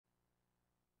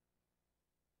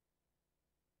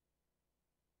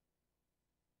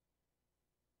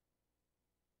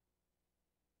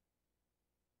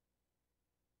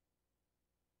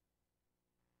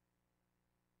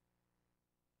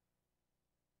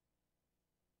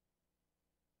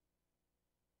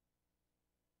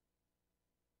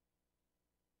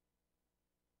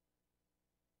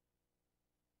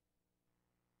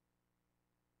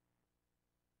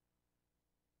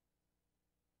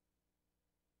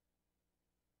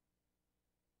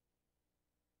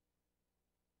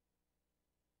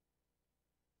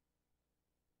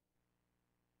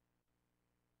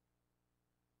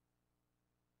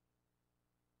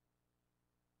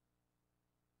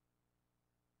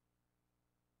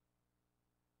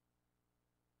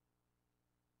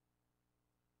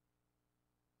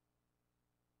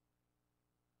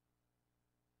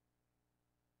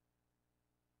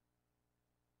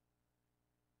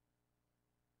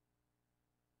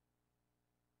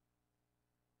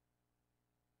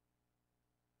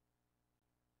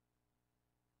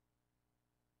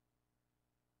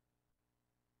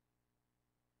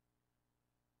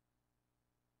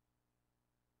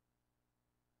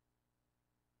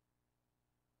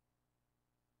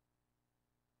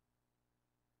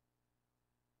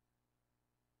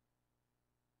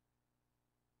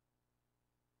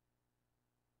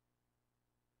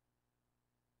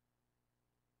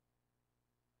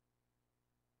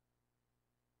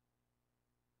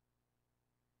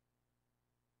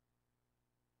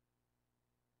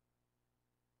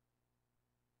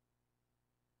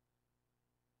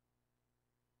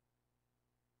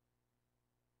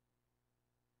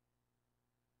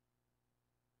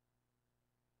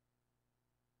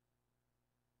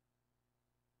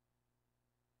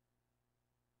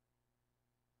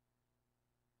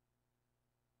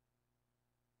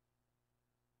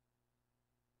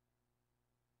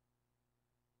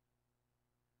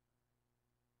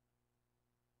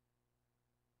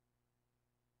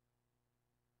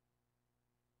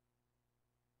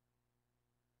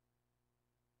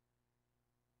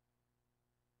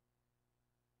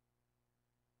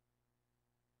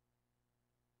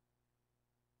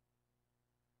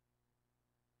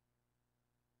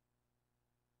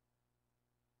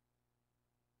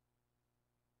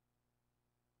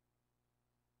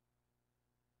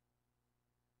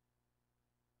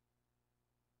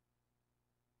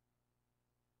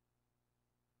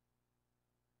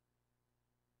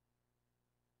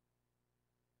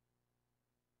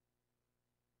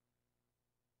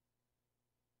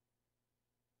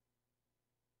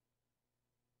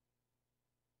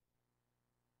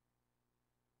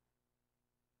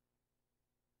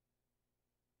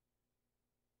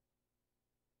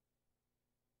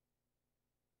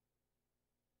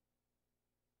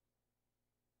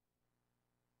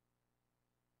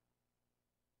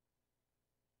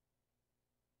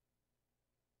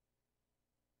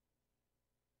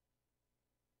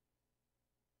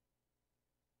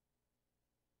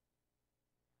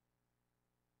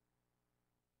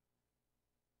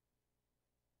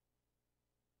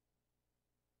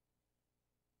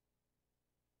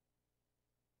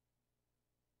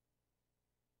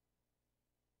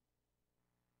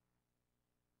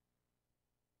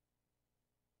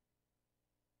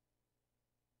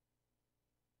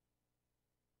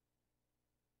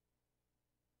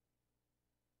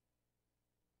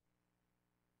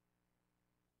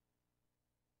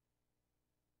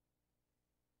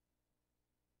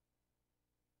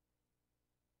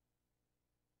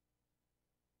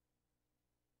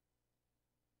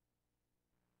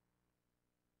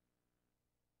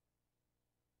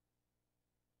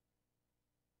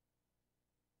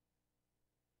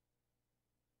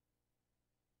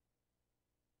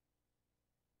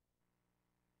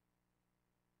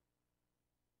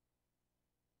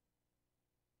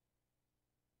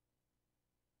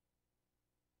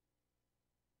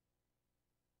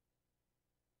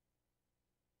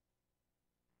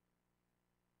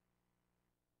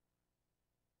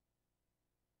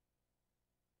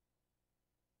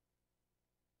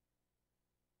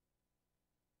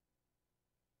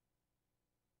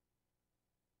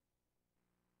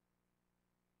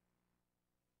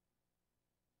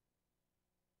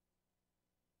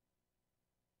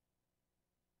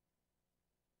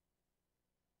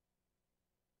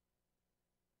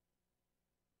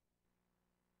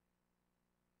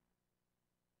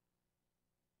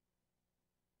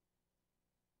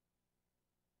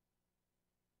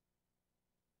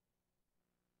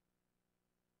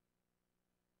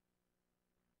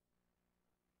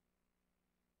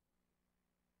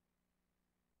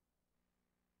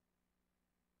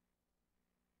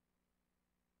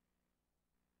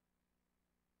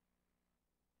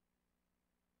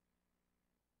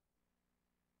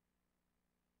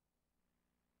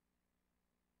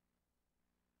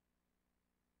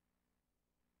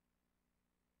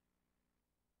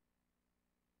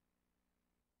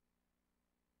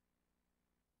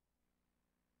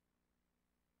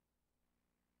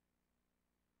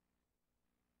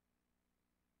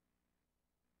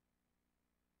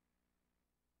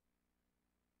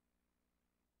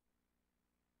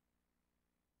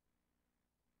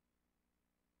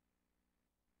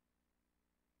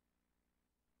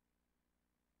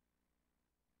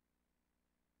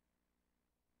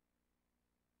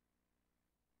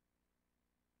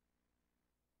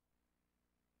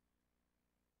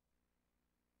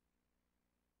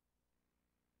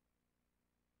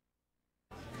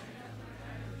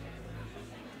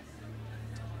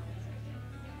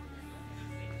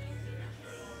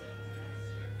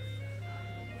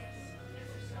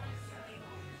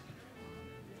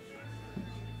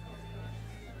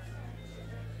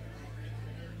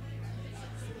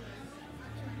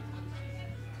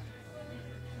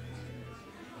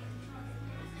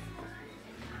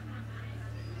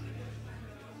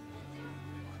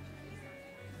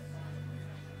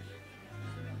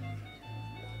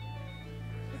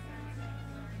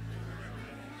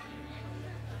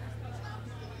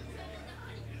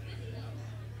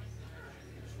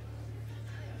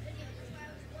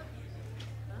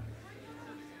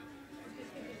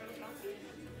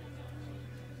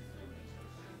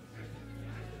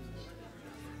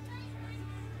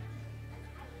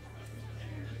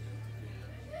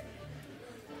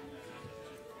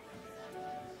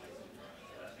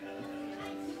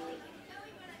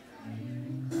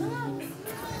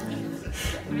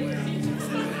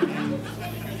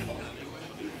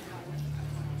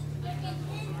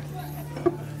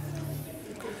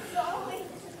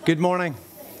Good morning.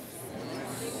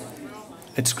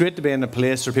 It's great to be in a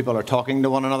place where people are talking to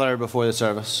one another before the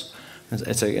service.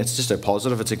 It's just a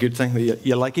positive, it's a good thing that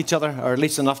you like each other, or at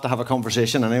least enough to have a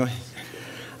conversation anyway.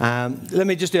 Let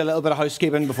me just do a little bit of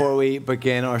housekeeping before we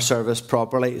begin our service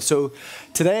properly. So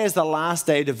today is the last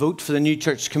day to vote for the new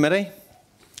church committee.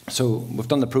 So we've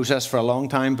done the process for a long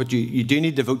time, but you do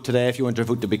need to vote today if you want your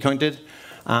vote to be counted.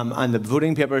 And the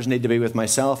voting papers need to be with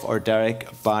myself or Derek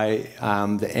by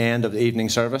the end of the evening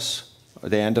service, or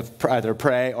the end of either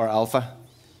Pray or Alpha.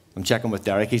 I'm checking with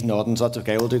Derek, he's nodding, so that's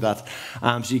okay, we'll do that.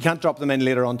 So you can't drop them in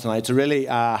later on tonight. So really,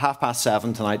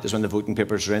 7:30 tonight is when the voting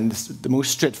papers are in. The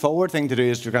most straightforward thing to do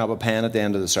is to grab a pen at the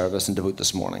end of the service and to vote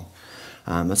this morning.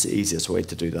 That's the easiest way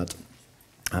to do that.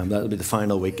 That'll be the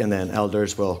final week, and then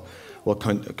elders will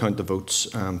count the votes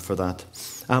for that.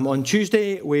 On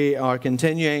Tuesday, we are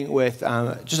continuing with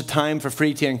just a time for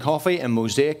free tea and coffee and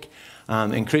Mosaic.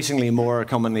 Increasingly more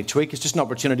coming each week. It's just an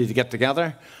opportunity to get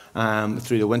together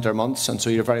through the winter months, and so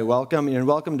you're very welcome. You're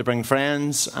welcome to bring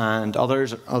friends and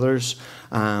others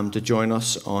to join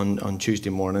us on Tuesday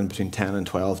morning between 10 and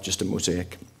 12, just a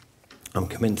Mosaic.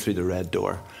 Come in through the red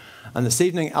door. And this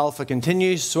evening, Alpha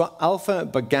continues. So Alpha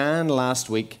began last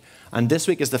week, and this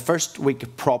week is the first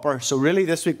week proper. So really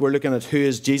this week we're looking at who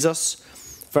is Jesus.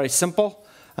 Very simple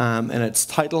in its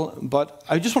title, but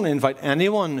I just want to invite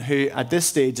anyone who at this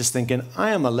stage is thinking,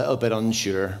 I am a little bit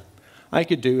unsure. I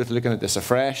could do with looking at this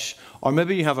afresh. Or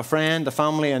maybe you have a friend, a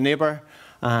family, a neighbour,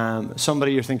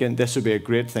 somebody you're thinking this would be a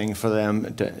great thing for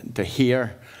them to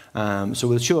hear. So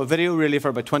we'll show a video really for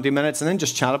about 20 minutes and then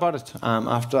just chat about it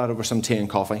after that over some tea and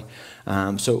coffee.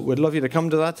 So we'd love you to come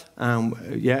to that.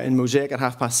 In Mosaic at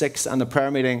 6:30, and the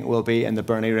prayer meeting will be in the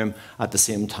Bernie room at the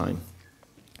same time.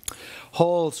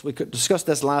 Halls, we could discuss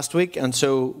this last week, and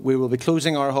so we will be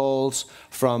closing our halls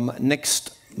from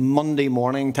next Monday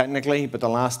morning, technically, but the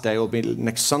last day will be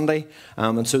next Sunday.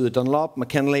 And so the Dunlop,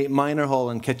 McKinley, Minor Hall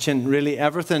and Kitchen, really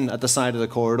everything at the side of the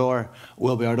corridor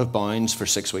will be out of bounds for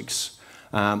 6 weeks.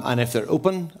 And if they're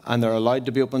open, and they're allowed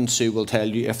to be open, Sue will tell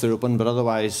you if they're open, but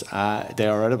otherwise they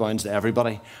are out of bounds to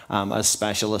everybody, as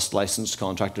specialist licensed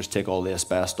contractors take all the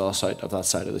asbestos out of that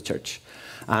side of the church.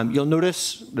 You'll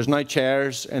notice there's now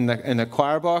chairs in the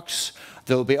choir box.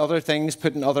 There'll be other things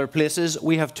put in other places.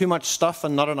 We have too much stuff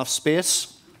and not enough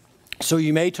space. So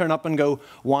you may turn up and go,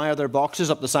 why are there boxes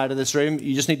up the side of this room?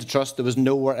 You just need to trust there was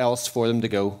nowhere else for them to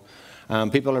go.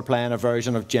 People are playing a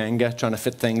version of Jenga, trying to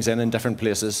fit things in different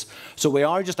places. So we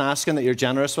are just asking that you're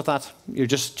generous with that. You're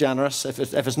just generous.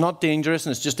 If it's not dangerous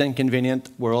and it's just inconvenient,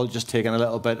 we're all just taking a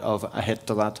little bit of a hit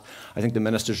to that. I think the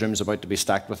minister's room is about to be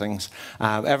stacked with things.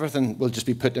 Everything will just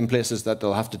be put in places that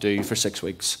they'll have to do for 6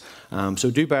 weeks. So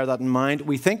do bear that in mind.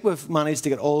 We think we've managed to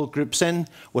get all groups in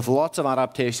with lots of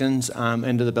adaptations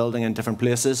into the building in different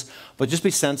places. But just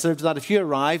be sensitive to that. If you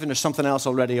arrive and there's something else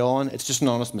already on, it's just an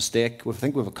honest mistake. We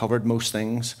think we've covered most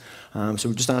things. So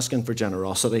we're just asking for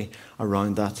generosity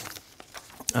around that.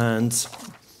 And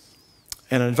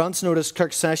in advance notice,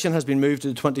 Kirk's session has been moved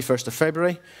to the 21st of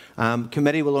February.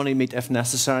 Committee will only meet if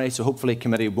necessary, so hopefully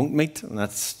committee won't meet. And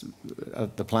that's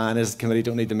the plan is committee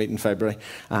don't need to meet in February.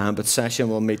 But session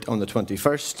will meet on the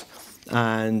 21st.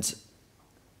 And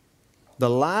the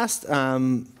last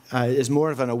is more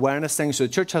of an awareness thing. So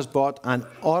the church has bought an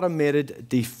automated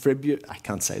defibrillator. I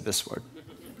can't say this word.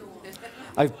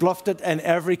 I've bluffed it in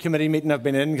every committee meeting I've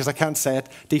been in because I can't say it.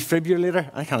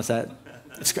 Defibrillator. I can't say it.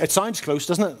 It sounds close,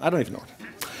 doesn't it? I don't even know.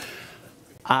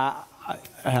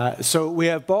 So we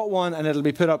have bought one and it'll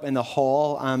be put up in the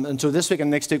hall. And so this week and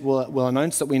next week we'll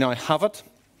announce that we now have it.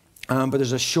 But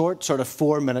there's a short sort of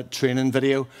 4-minute training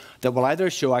video that we'll either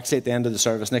show actually at the end of the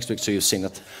service next week so you've seen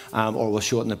it, or we'll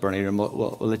show it in the Bernie room.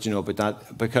 We'll let you know about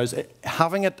that, because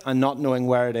having it and not knowing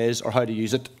where it is or how to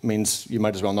use it means you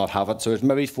might as well not have it. So there's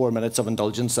maybe 4 minutes of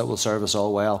indulgence that will serve us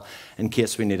all well in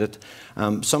case we need it.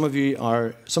 Some of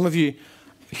you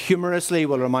humorously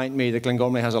will remind me that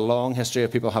Glengormley has a long history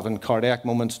of people having cardiac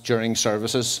moments during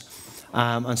services.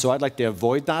 And so I'd like to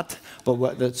avoid that.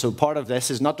 But so part of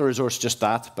this is not to resource just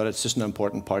that, but it's just an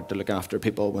important part to look after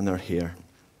people when they're here.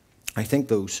 I think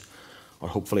those are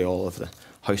hopefully all of the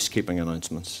housekeeping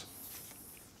announcements.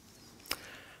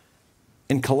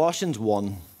 In Colossians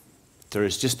 1, there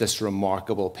is just this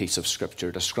remarkable piece of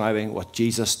scripture describing what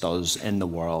Jesus does in the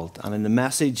world. And in the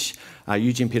Message,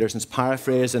 Eugene Peterson's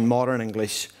paraphrase in modern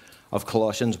English of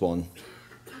Colossians 1,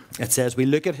 it says, we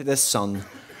look at this Son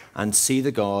and see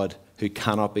the God who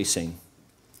cannot be seen.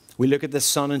 We look at the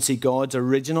Son and see God's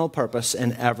original purpose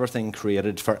in everything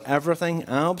created. For everything,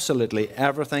 absolutely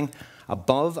everything,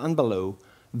 above and below,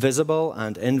 visible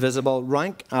and invisible,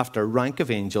 rank after rank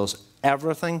of angels,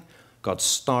 everything God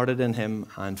started in him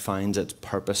and finds its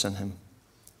purpose in him.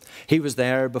 He was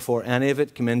there before any of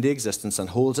it came into existence and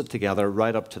holds it together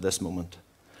right up to this moment.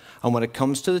 And when it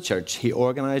comes to the church, he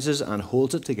organizes and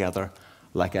holds it together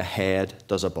like a head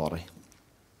does a body.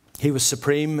 He was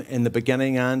supreme in the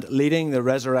beginning, and leading the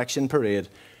resurrection parade,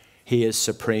 he is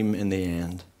supreme in the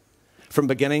end. From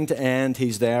beginning to end,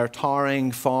 he's there,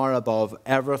 towering far above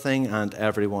everything and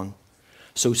everyone.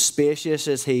 So spacious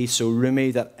is he, so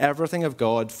roomy, that everything of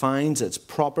God finds its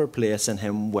proper place in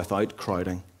him without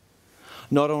crowding.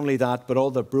 Not only that, but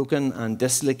all the broken and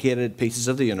dislocated pieces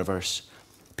of the universe,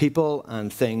 people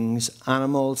and things,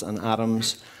 animals and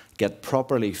atoms, get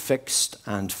properly fixed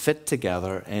and fit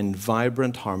together in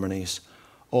vibrant harmonies,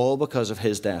 all because of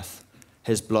his death,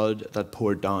 his blood that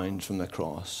poured down from the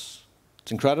cross.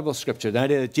 It's incredible scripture. The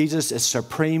idea that Jesus is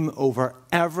supreme over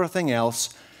everything else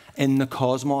in the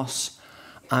cosmos.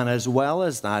 And as well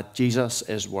as that, Jesus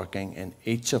is working in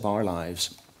each of our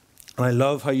lives. And I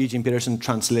love how Eugene Peterson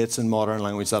translates in modern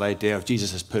language that idea of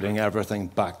Jesus is putting everything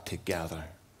back together.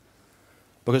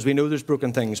 Because we know there's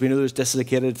broken things. We know there's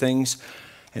dislocated things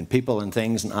in people and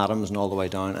things and atoms and all the way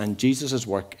down. And Jesus'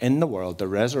 work in the world, the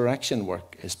resurrection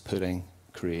work, is putting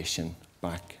creation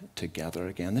back together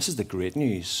again. This is the great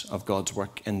news of God's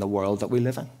work in the world that we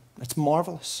live in. It's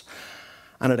marvelous.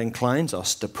 And it inclines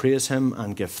us to praise him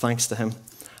and give thanks to him.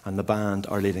 And the band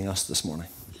are leading us this morning.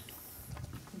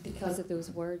 Because of those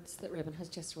words that Ribbon has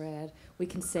just read, we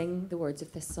can sing the words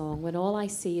of this song. When all I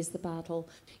see is the battle,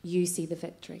 you see the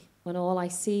victory. When all I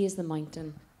see is the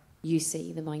mountain, you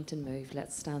see the mountain move.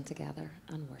 Let's stand together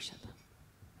and worship.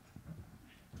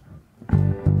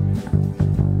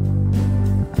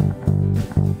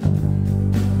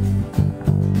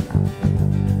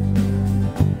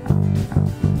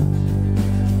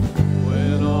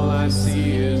 When all I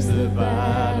see is the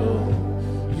battle,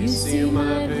 you see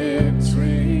my victory.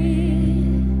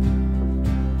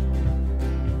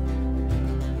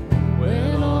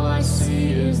 When all I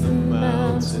see is the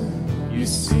mountain, you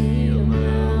see a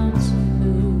mountain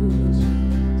move.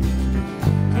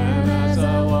 And as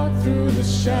I walk through the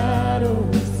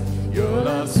shadows, your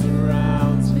love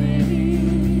surrounds me.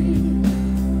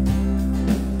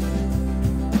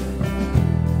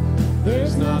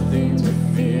 There's nothing to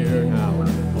fear now,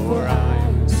 for I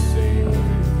am safe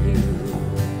with you.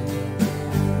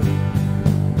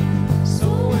 So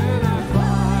when I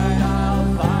fight, I'll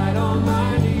fight on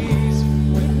my knees,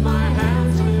 with my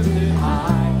hands lifted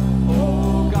high.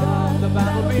 Oh God, the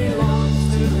battle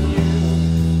belongs to you.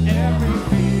 Every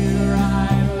fear I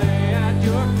lay at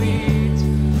your feet,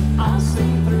 I'll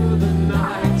sing through the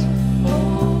night.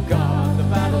 Oh God, the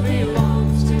battle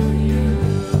belongs to you.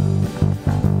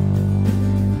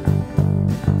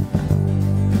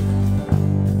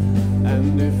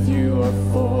 And if you are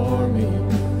for me,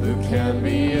 who can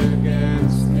be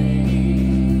against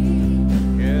me?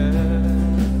 Yeah.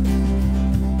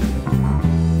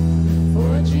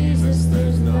 For Jesus,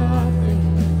 there's nothing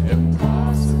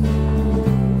impossible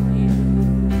for you.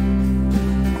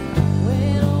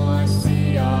 When all I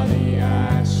see are the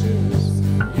ashes,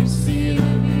 you see the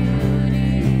beauty.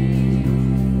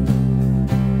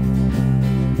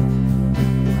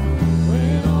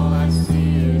 When all I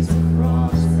see is the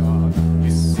cross, God,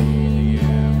 you see the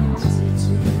empty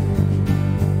tomb.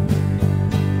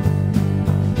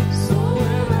 So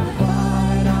when I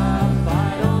fight, I'll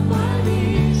fight on my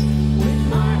knees, with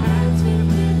my hands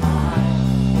lifted high.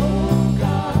 Oh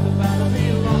God, the battle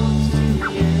belongs to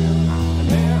you. And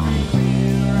every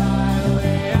fear I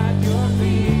lay at your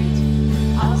feet,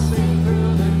 I'll sing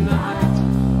through the night.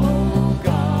 Oh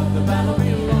God, the battle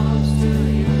belongs to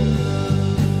you.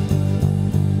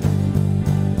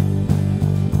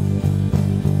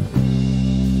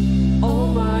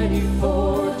 Almighty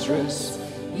fortress,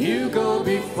 you go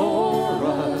before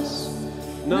us.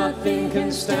 Nothing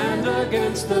can stand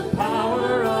against the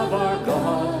power of our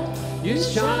God. You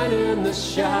shine in the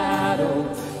shadow,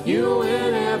 you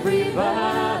win every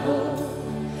battle.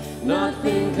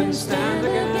 Nothing can stand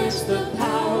against the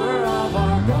power of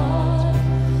our God.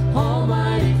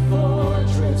 Almighty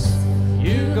fortress,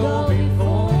 you go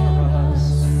before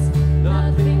us.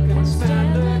 Nothing can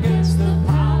stand against the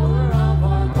power of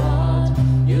our God.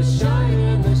 You shine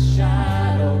in the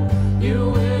shadow,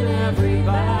 you win every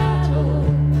battle.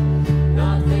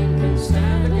 Nothing can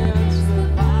stand against the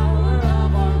power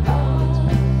of our God.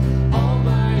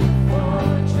 Almighty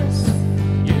fortress,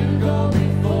 you go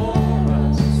before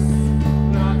us.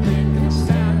 Nothing can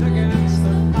stand against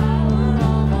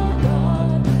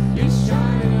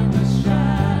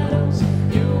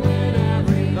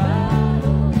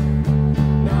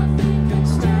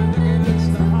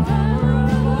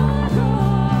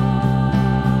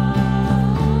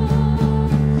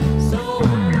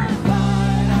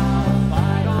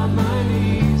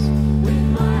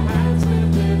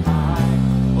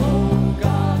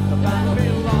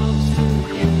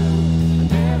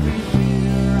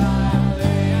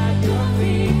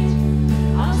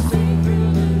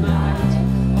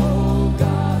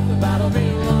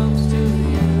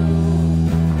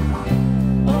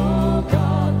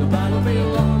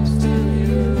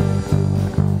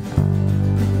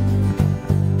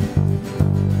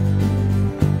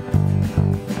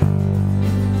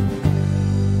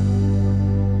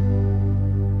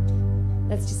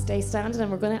let's just stay standing, and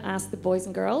we're going to ask the boys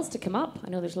and girls to come up. I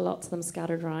know there's lots of them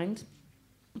scattered around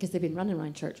because they've been running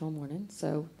around church all morning,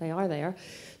 so they are there.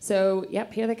 So,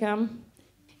 yep, here they come.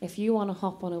 If you want to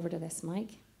hop on over to this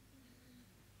mic,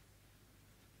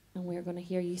 and we're going to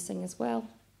hear you sing as well.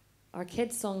 Our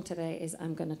kids' song today is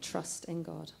I'm Going to Trust in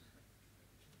God.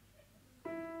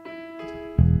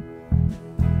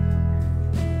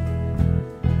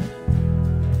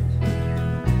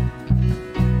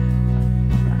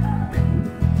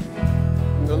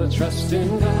 I'm gonna trust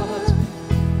in God.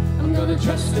 I'm gonna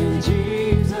trust in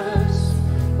Jesus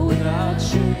without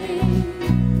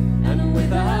shame and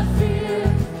without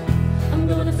fear. I'm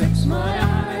gonna fix my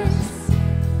eyes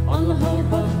on the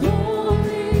hope of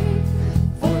glory,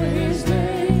 for His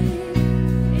day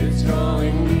is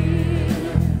drawing near.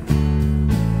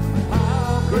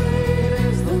 How great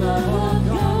is the love of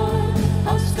God,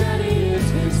 how steady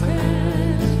is His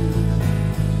hand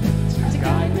to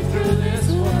guide me through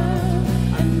this world.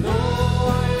 And though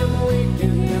I am weak,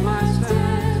 in Him I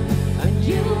stand, and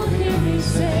you will hear me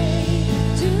say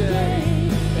today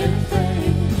in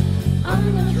faith, I'm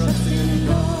gonna trust in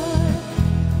God.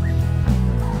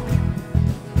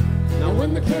 Now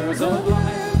when the cares of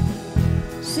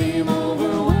life seem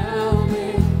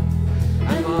overwhelming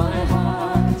and my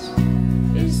heart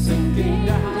is sinking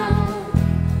down,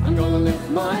 I'm gonna lift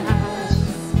my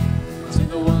hands to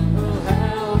the one who'll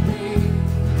help me,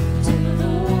 to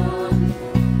the one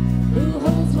who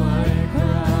holds my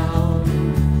crown.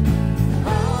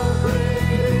 How great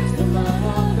is the love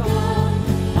of God,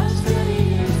 how steady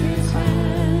is His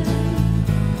hand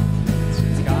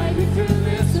to guide me through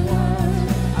this world.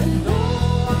 And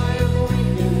though I am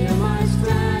weak, in Him I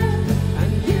stand,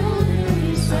 and you'll hear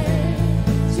me say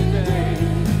today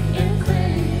in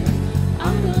faith,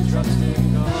 I'm gonna trust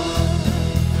in God.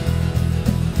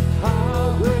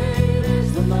 How great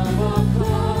is the love of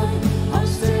God, how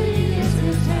steady is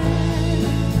His hand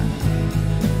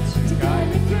to guide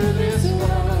me through this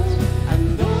world.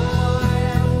 And though I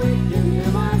am weak, in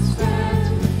Him I stand,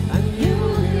 and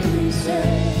you'll hear me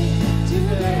say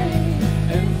today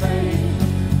in faith,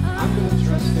 I'm gonna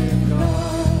trust in God.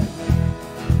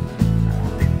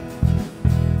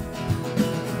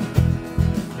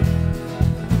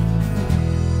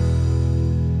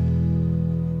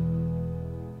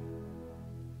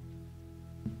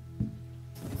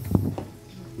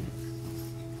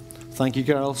 Thank you,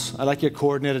 girls. I like your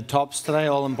coordinated tops today,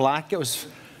 all in black. Don't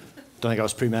think I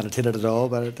was premeditated at all,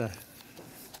 but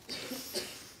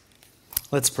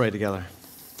let's pray together.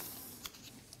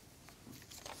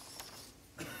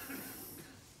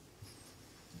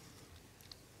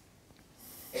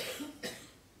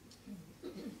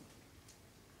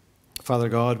 Father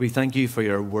God, we thank you for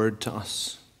your word to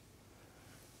us.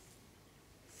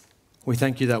 We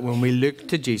thank you that when we look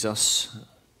to Jesus,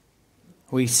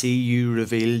 we see you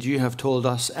revealed. You have told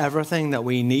us everything that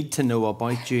we need to know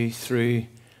about you through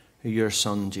your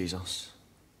Son, Jesus.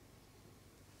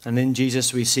 And in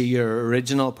Jesus, we see your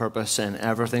original purpose in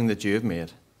everything that you have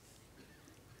made.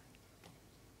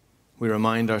 We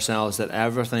remind ourselves that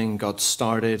everything got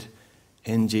started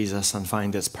in Jesus and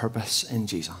find its purpose in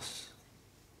Jesus.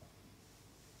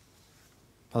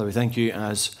 Father, we thank you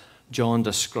as John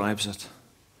describes it,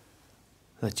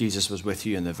 that Jesus was with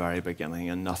you in the very beginning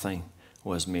and nothing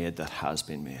was made that has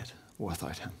been made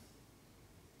without him.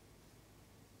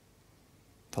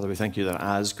 Father, we thank you that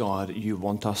as God, you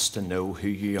want us to know who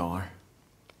you are.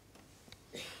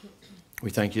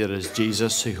 We thank you that it is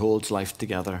Jesus who holds life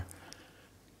together,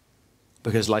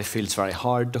 because life feels very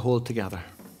hard to hold together.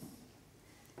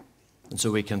 And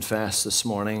so we confess this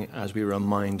morning as we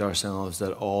remind ourselves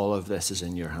that all of this is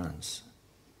in your hands.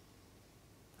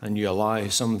 And you allow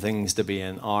some things to be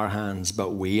in our hands,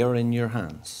 but we are in your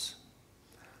hands.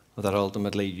 That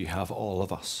ultimately you have all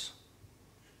of us,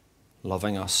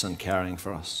 loving us and caring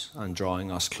for us and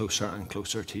drawing us closer and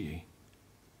closer to you.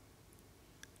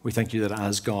 We thank you that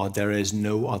as God, there is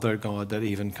no other God that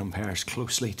even compares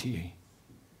closely to you.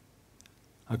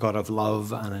 A God of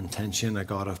love and intention, a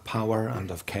God of power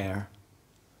and of care.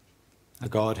 A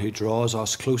God who draws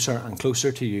us closer and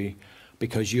closer to you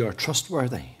because you are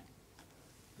trustworthy.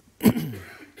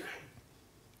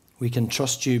 We can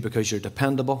trust you because you're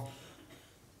dependable,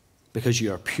 because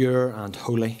you are pure and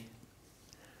holy.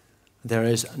 There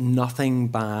is nothing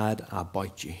bad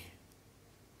about you.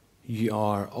 You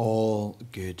are all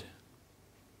good.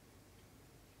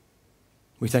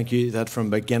 We thank you that from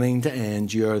beginning to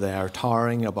end, you are there,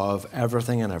 towering above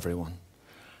everything and everyone,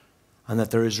 and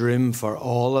that there is room for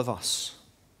all of us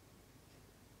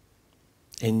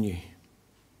in you,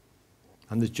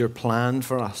 and that your plan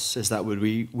for us is that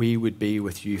we would be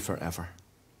with you forever.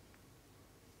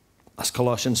 As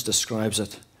Colossians describes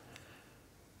it,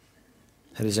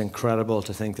 it is incredible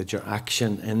to think that your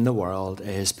action in the world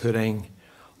is putting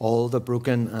all the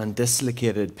broken and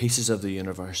dislocated pieces of the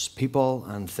universe, people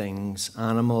and things,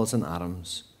 animals and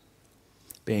atoms,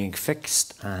 being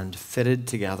fixed and fitted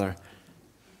together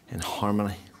in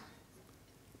harmony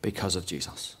because of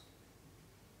Jesus.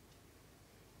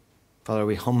 Father,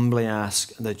 we humbly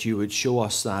ask that you would show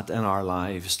us that in our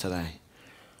lives today,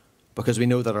 because we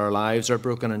know that our lives are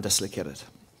broken and dislocated,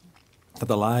 that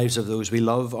the lives of those we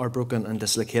love are broken and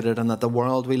dislocated, and that the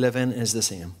world we live in is the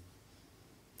same.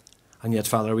 And yet,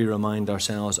 Father, we remind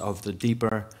ourselves of the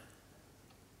deeper,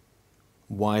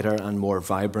 wider, and more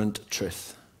vibrant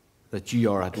truth that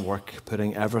you are at work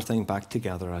putting everything back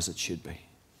together as it should be.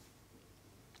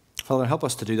 Father, help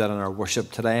us to do that in our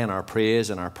worship today, in our praise,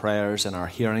 in our prayers, in our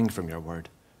hearing from your word.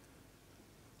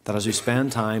 That as we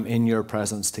spend time in your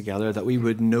presence together, that we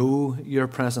would know your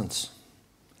presence.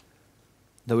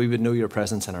 That we would know your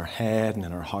presence in our head and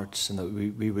in our hearts, and that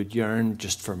we would yearn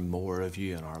just for more of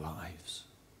you in our lives.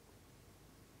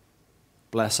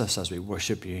 Bless us as we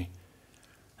worship you,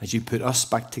 as you put us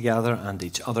back together and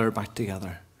each other back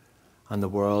together, and the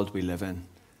world we live in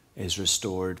is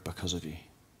restored because of you.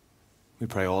 We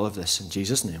pray all of this in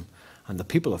Jesus' name. And the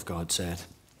people of God said,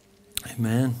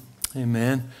 Amen.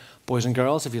 Amen. Boys and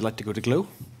girls, if you'd like to go to Glow.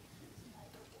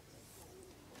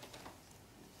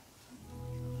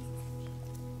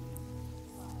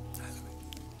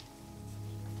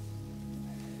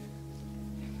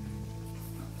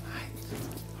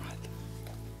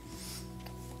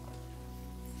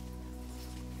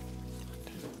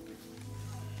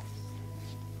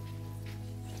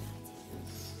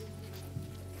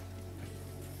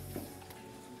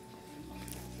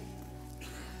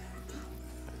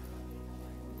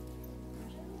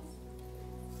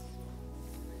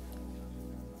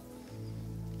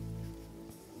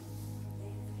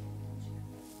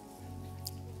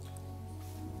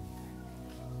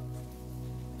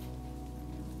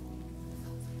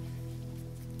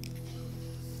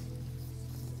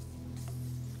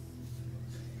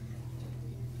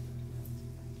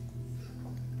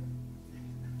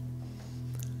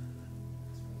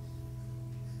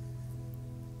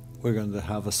 We're going to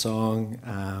have a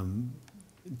song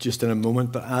just in a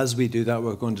moment, but as we do that,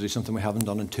 we're going to do something we haven't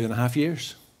done in 2.5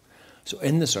 years. So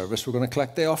in the service, we're going to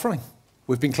collect the offering.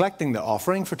 We've been collecting the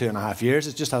offering for 2.5 years.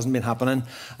 It just hasn't been happening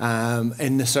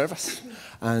in the service.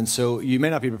 And so you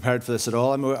may not be prepared for this at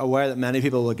all. I'm aware that many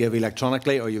people will give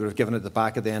electronically, or you would have given it at the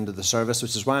back at the end of the service,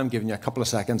 which is why I'm giving you a couple of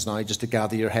seconds now just to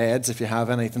gather your heads if you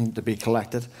have anything to be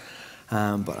collected.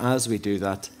 But as we do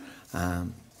that,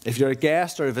 if you're a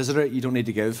guest or a visitor, you don't need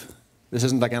to give. This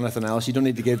isn't like anything else. You don't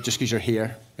need to give just because you're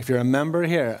here. If you're a member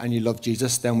here and you love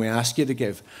Jesus, then we ask you to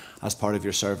give as part of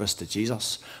your service to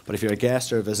Jesus. But if you're a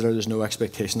guest or a visitor, there's no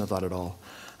expectation of that at all.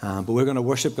 But we're going to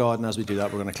worship God, and as we do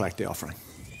that, we're going to collect the offering.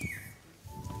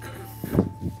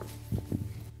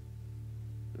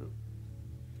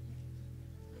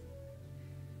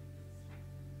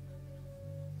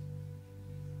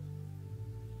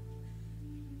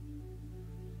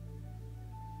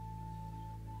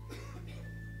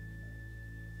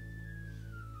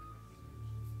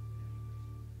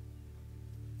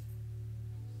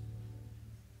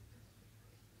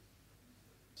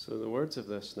 So the words of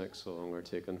this next song are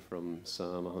taken from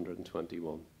Psalm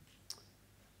 121,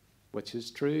 which is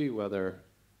true whether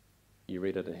you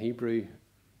read it in Hebrew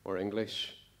or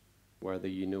English, whether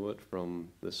you know it from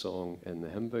the song in the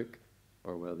hymn book,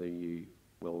 or whether you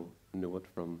will know it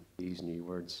from these new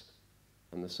words.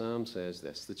 And the psalm says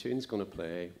this. The tune's going to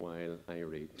play while I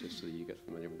read, just so that you get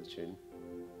familiar with the tune.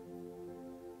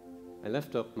 I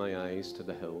lift up my eyes to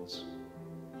the hills.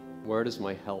 Where does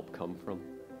my help come from?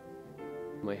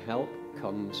 My help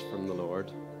comes from the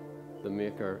Lord, the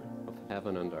maker of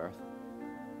heaven and earth.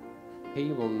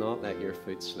 He will not let your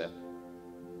foot slip.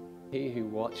 He who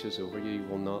watches over you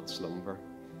will not slumber.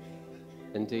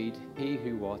 Indeed, he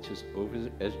who watches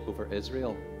over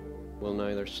Israel will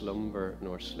neither slumber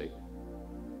nor sleep.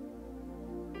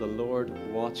 The Lord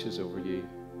watches over you.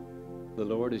 The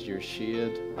Lord is your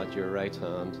shade at your right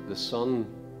hand. The sun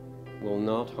will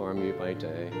not harm you by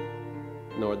day,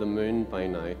 nor the moon by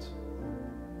night.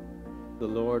 The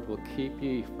Lord will keep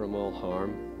you from all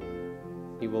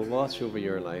harm. He will watch over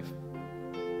your life.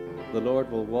 The Lord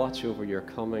will watch over your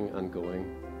coming and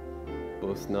going,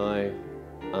 both now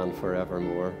and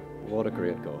forevermore. What a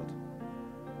great God.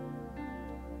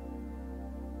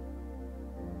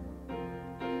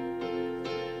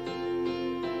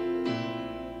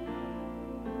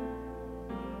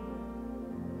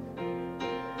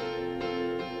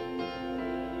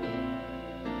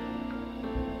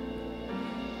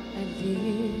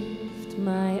 Lift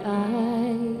my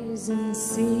eyes and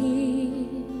see,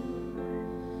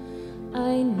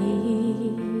 I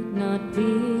need not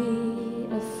be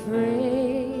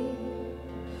afraid.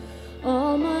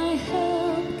 All my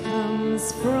help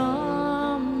comes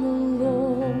from the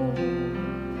Lord,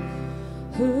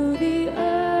 who the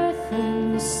earth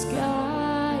and the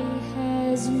sky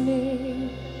has made.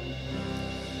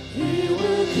 He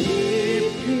will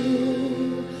keep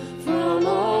you from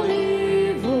all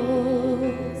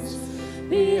evils,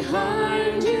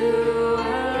 behind you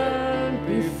and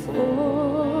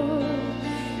before.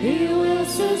 He will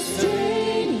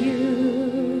sustain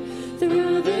you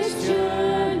through this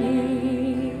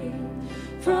journey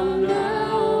from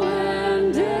now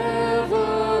and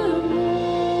evermore.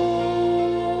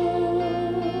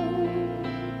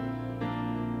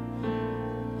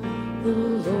 The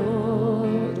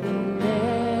Lord will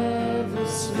never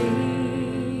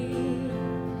sleep.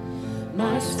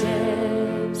 My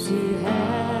steps He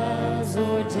has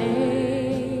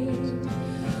ordained.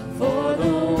 For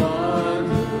the one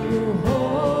who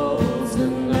holds the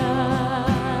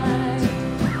night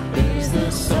is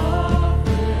the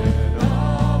sovereign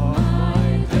of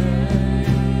my days.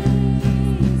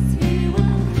 He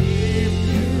will keep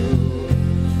you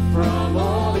from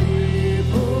all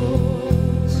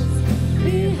evils,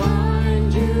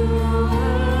 behind you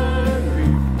and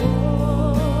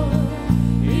before.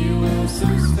 He will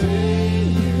sustain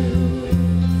you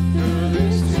through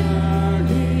this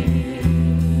journey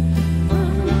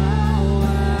from now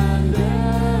and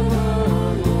evermore.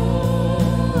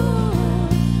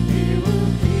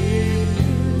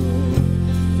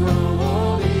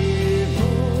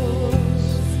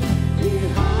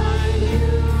 He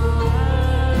will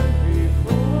keep you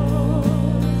from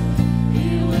all evils,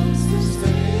 behind you and before. He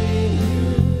will sustain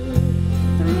you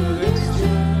through this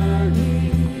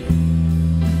journey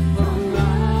from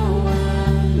now and evermore.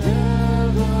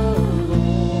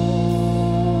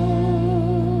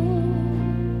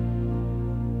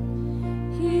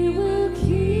 He will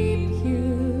keep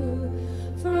you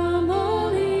from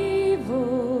all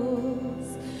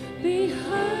evils,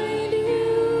 behind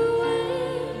you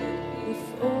and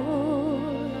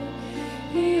before.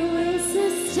 He will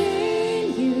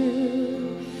sustain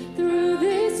you through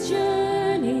this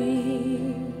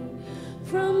journey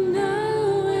from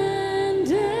now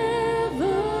and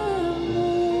evermore.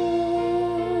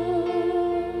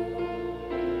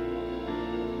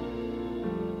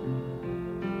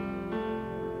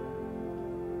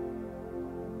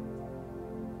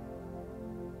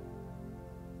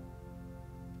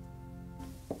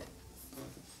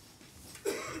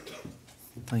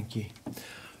 Thank you.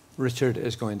 Richard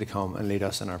is going to come and lead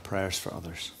us in our prayers for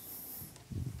others.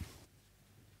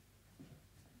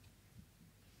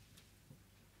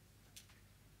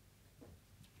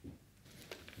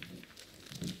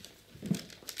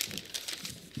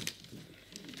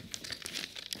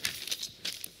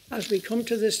 As we come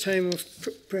to this time of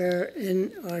prayer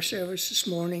in our service this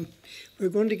morning, we're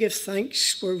going to give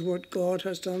thanks for what God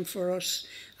has done for us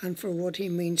and for what He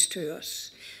means to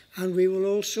us. And we will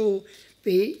also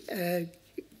be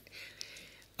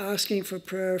asking for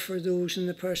prayer for those in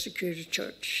the persecuted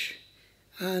church,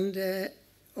 and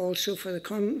also for the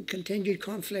continued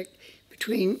conflict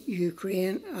between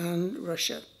Ukraine and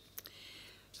Russia.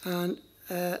 And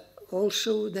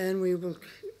also then we will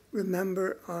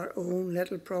remember our own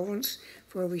little province,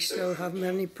 for we still have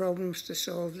many problems to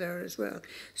solve there as well.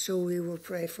 So we will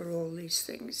pray for all these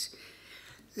things.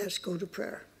 Let's go to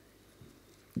prayer.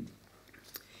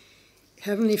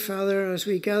 Heavenly Father, as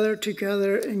we gather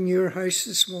together in your house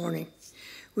this morning,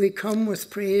 we come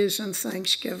with praise and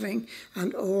thanksgiving,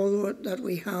 and all that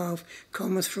we have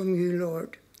cometh from you,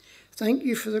 Lord. Thank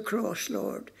you for the cross,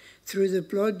 Lord. Through the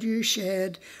blood you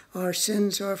shed, our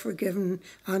sins are forgiven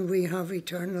and we have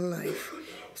eternal life.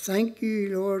 Thank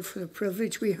you, Lord, for the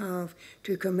privilege we have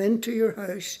to come into your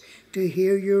house to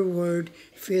hear your word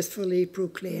faithfully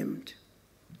proclaimed.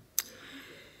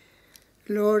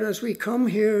 Lord, as we come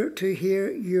here to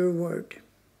hear your word,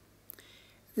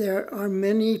 there are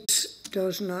many times it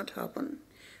does not happen.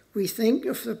 We think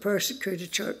of the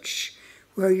persecuted church,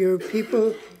 where your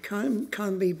people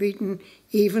can be beaten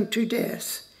even to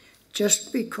death,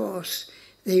 just because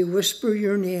they whisper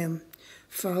your name.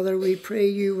 Father, we pray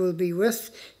you will be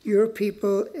with your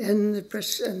people in the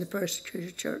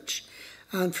persecuted church,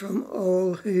 and from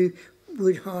all who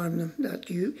would harm them, that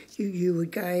you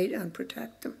would guide and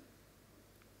protect them.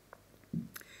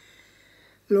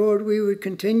 Lord, we would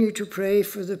continue to pray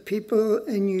for the people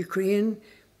in Ukraine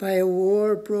by a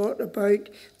war brought about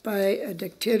by a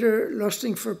dictator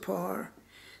lusting for power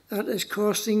that is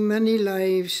costing many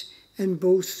lives in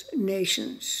both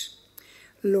nations.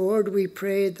 Lord, we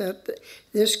pray that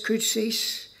this could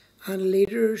cease and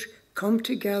leaders come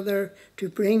together to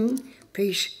bring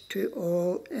peace to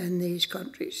all in these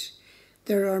countries.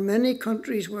 There are many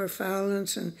countries where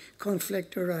violence and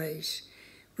conflict arise.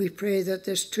 We pray that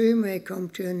this too may come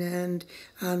to an end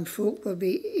and folk will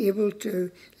be able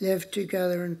to live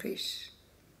together in peace.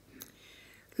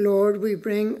 Lord, we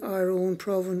bring our own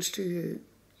province to you.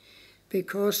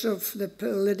 Because of the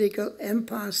political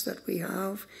impasse that we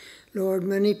have, Lord,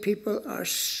 many people are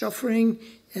suffering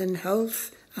in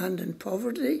health and in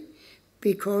poverty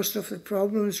because of the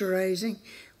problems arising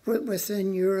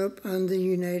within Europe and the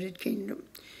United Kingdom.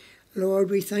 Lord,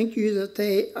 we thank you that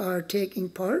they are taking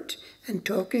part in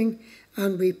talking,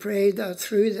 and we pray that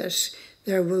through this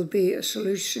there will be a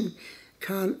solution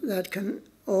that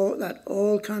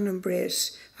all can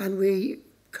embrace, and we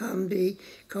can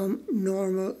become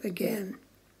normal again.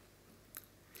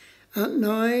 And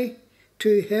now,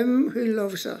 to him who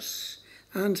loves us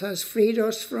and has freed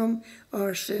us from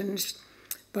our sins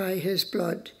by his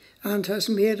blood, and has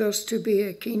made us to be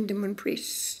a kingdom and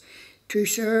priests, to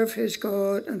serve his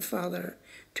God and Father,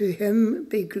 to him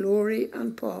be glory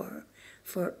and power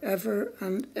forever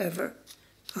and ever.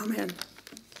 Amen.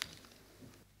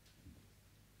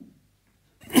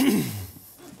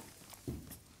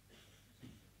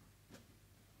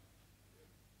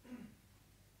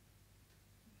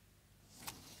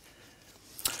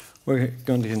 We're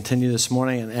going to continue this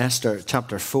morning in Esther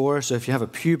chapter 4. So if you have a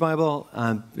Pew Bible,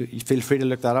 feel free to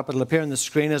look that up. It'll appear on the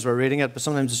screen as we're reading it, but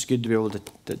sometimes it's good to be able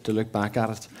to look back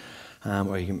at it. Or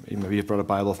maybe you brought a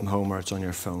Bible from home or it's on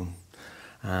your phone.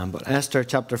 But Esther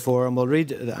chapter 4, and we'll read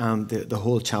the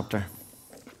whole chapter.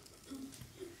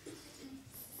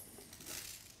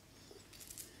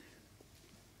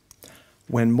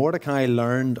 When Mordecai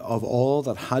learned of all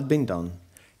that had been done,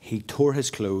 he tore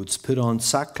his clothes, put on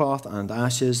sackcloth and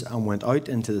ashes, and went out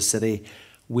into the city,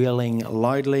 wailing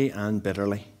loudly and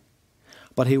bitterly.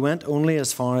 But he went only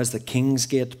as far as the king's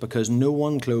gate, because no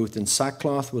one clothed in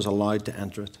sackcloth was allowed to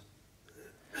enter it.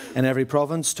 In every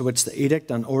province to which the edict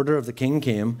and order of the king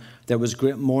came, there was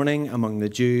great mourning among the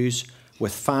Jews,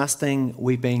 with fasting,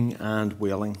 weeping, and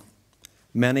wailing.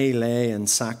 Many lay in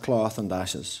sackcloth and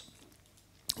ashes.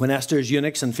 When Esther's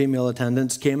eunuchs and female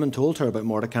attendants came and told her about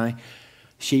Mordecai,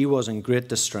 she was in great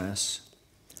distress.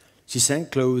 She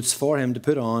sent clothes for him to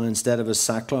put on instead of his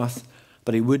sackcloth,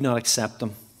 but he would not accept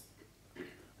them.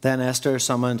 Then Esther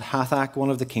summoned Hathach,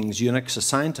 one of the king's eunuchs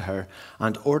assigned to her,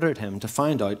 and ordered him to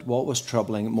find out what was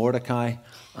troubling Mordecai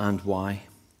and why.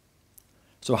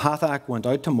 So Hathach went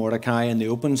out to Mordecai in the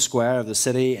open square of the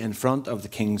city in front of the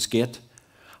king's gate.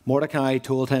 Mordecai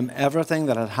told him everything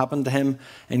that had happened to him,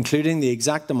 including the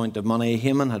exact amount of money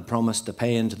Haman had promised to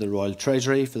pay into the royal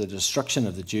treasury for the destruction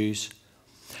of the Jews.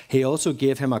 He also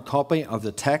gave him a copy of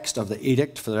the text of the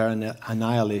edict for their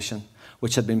annihilation,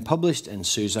 which had been published in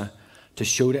Susa, to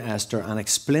show to Esther and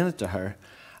explain it to her,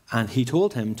 and he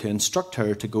told him to instruct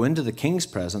her to go into the king's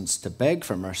presence to beg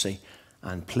for mercy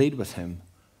and plead with him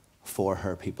for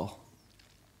her people.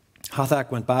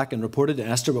 Hathach went back and reported to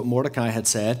Esther what Mordecai had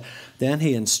said. Then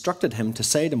he instructed him to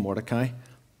say to Mordecai,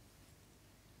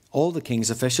 "All the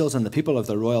king's officials and the people of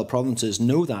the royal provinces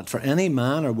know that for any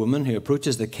man or woman who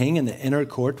approaches the king in the inner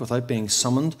court without being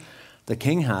summoned, the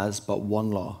king has but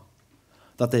one law,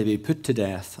 that they be put to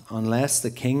death unless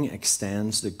the king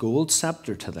extends the gold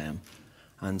scepter to them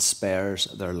and spares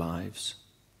their lives.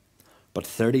 But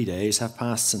 30 days have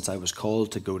passed since I was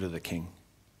called to go to the king."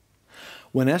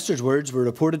 When Esther's words were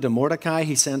reported to Mordecai,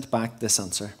 he sent back this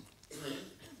answer: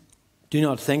 "Do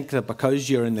not think that because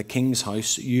you are in the king's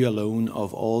house, you alone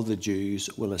of all the Jews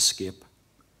will escape.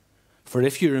 For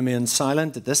if you remain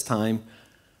silent at this time,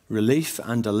 relief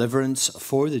and deliverance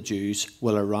for the Jews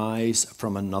will arise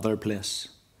from another place.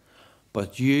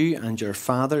 But you and your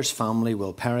father's family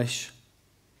will perish.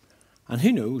 And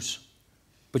who knows,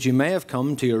 but you may have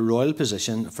come to your royal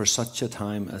position for such a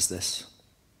time as this."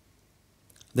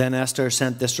 Then Esther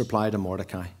sent this reply to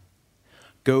Mordecai: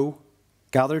 "Go,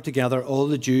 gather together all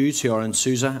the Jews who are in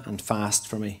Susa and fast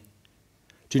for me.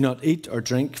 Do not eat or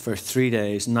drink for 3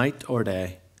 days, night or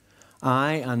day.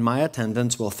 I and my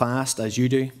attendants will fast as you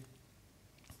do.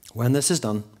 When this is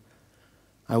done,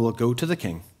 I will go to the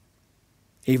king,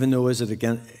 even though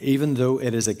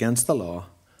it is against the law,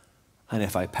 and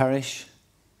if I perish,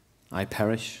 I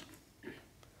perish."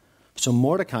 So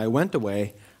Mordecai went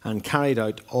away and carried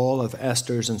out all of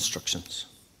Esther's instructions.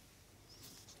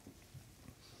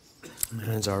 And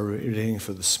that's our reading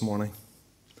for this morning.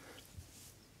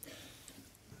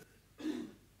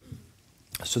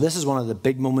 So this is one of the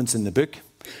big moments in the book.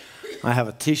 I have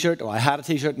a t-shirt, or I had a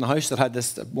t-shirt in the house that had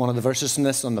this, one of the verses in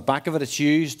this on the back of it. It's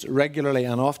used regularly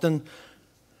and often.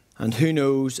 And who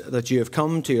knows that you have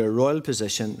come to your royal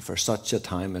position for such a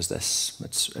time as this.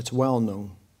 It's well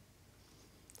known.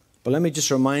 But let me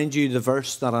just remind you the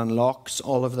verse that unlocks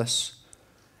all of this.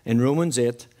 In Romans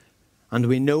 8, and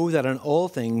we know that in all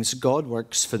things God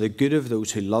works for the good of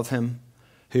those who love him,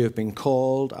 who have been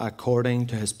called according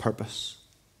to his purpose.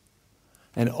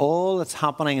 And all that's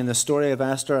happening in the story of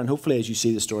Esther, and hopefully as you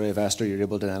see the story of Esther, you're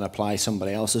able to then apply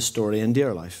somebody else's story into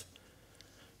your life.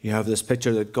 You have this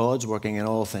picture that God's working in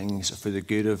all things for the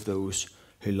good of those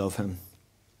who love him.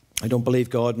 I don't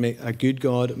believe a good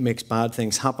God makes bad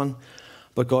things happen,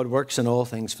 but God works in all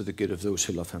things for the good of those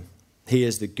who love him. He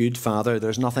is the good Father.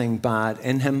 There's nothing bad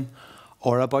in him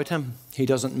or about him. He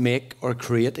doesn't make or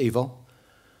create evil,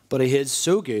 but he is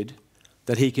so good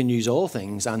that he can use all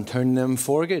things and turn them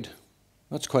for good.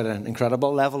 That's quite an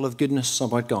incredible level of goodness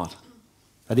about God,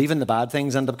 that even the bad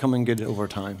things end up coming good over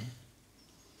time.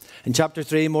 In chapter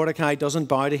 3, Mordecai doesn't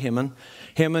bow to Haman.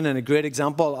 Haman, in a great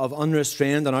example of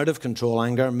unrestrained and out of control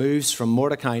anger, moves from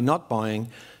Mordecai not bowing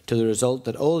to the result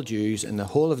that all Jews in the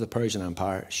whole of the Persian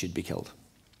Empire should be killed.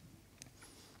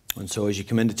 And so as you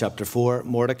come into chapter 4,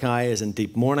 Mordecai is in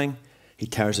deep mourning. He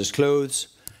tears his clothes.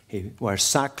 He wears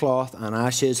sackcloth and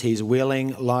ashes. He's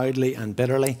wailing loudly and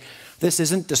bitterly. This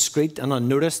isn't discreet and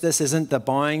unnoticed. This isn't the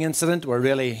bowing incident where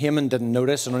really Haman didn't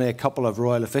notice and only a couple of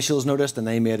royal officials noticed and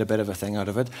they made a bit of a thing out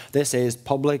of it. This is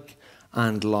public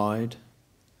and loud.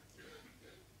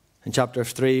 In chapter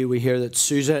 3, we hear that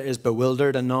Susa is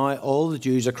bewildered and now all the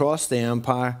Jews across the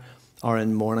empire are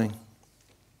in mourning.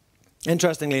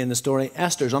 Interestingly, in the story,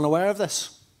 Esther's unaware of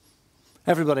this.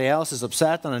 Everybody else is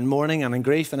upset and in mourning and in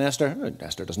grief, and Esther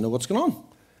doesn't know what's going on.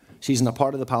 She's in a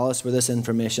part of the palace where this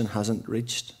information hasn't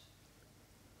reached.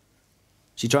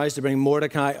 She tries to bring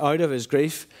Mordecai out of his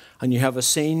grief, and you have a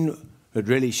scene that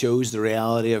really shows the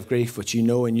reality of grief, which you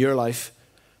know in your life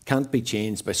can't be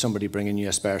changed by somebody bringing you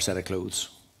a spare set of clothes.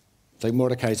 It's like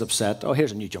Mordecai's upset. Oh,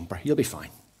 here's a new jumper. You'll be fine.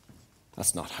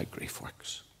 That's not how grief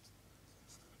works.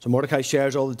 So Mordecai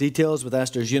shares all the details with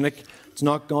Esther's eunuch. It's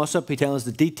not gossip. He tells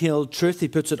the detailed truth. He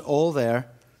puts it all there.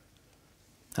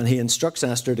 And he instructs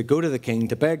Esther to go to the king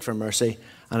to beg for mercy.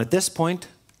 And at this point,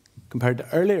 compared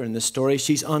to earlier in this story,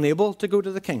 she's unable to go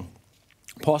to the king,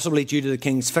 possibly due to the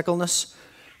king's fickleness.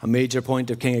 A major point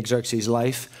of King Xerxes'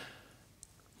 life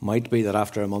might be that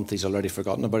after a month he's already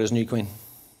forgotten about his new queen.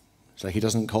 It's like he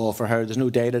doesn't call for her. There's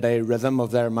no day-to-day rhythm of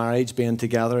their marriage being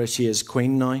together as she is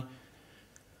queen now.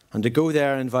 And to go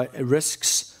there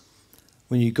risks,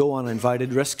 when you go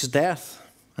uninvited, risks death.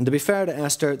 And to be fair to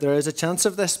Esther, there is a chance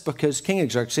of this because King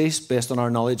Xerxes, based on our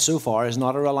knowledge so far, is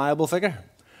not a reliable figure.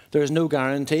 There is no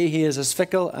guarantee. He is as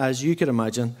fickle as you could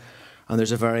imagine, and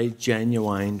there's a very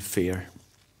genuine fear.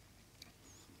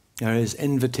 There is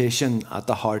invitation at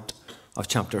the heart of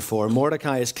chapter 4.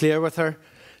 Mordecai is clear with her.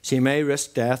 She may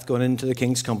risk death going into the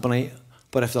king's company,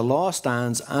 but if the law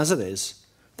stands as it is,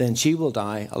 then she will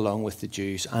die along with the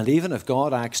Jews. And even if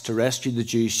God acts to rescue the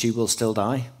Jews, she will still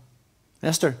die.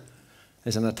 Esther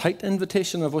is in a tight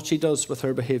invitation of what she does with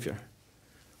her behaviour,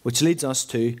 which leads us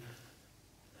to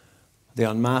the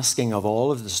unmasking of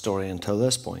all of the story until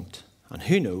this point. And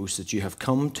who knows that you have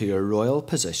come to your royal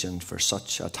position for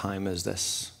such a time as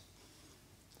this.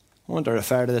 I want to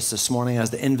refer to this morning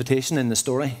as the invitation in the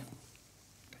story.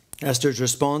 Esther's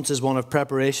response is one of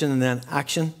preparation and then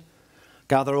action.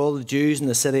 Gather all the Jews in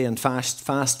the city and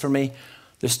fast for me.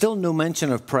 There's still no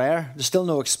mention of prayer. There's still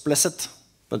no explicit,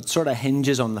 but it sort of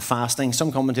hinges on the fasting.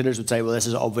 Some commentators would say, well, this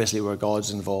is obviously where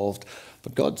God's involved.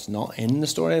 But God's not in the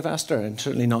story of Esther, and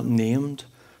certainly not named.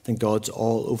 I think God's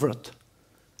all over it.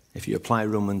 If you apply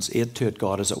Romans 8 to it,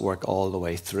 God is at work all the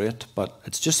way through it. But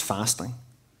it's just fasting.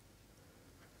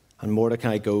 And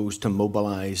Mordecai goes to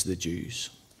mobilize the Jews.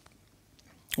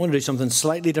 I want to do something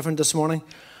slightly different this morning.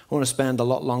 I want to spend a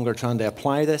lot longer trying to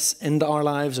apply this into our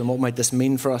lives and what might this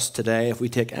mean for us today if we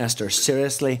take Esther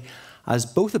seriously as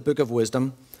both a book of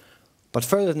wisdom, but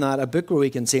further than that, a book where we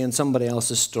can see in somebody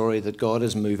else's story that God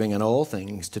is moving in all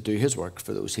things to do his work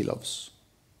for those he loves.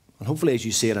 And hopefully as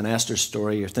you see it in Esther's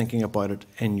story, you're thinking about it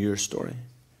in your story.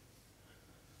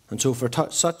 And so for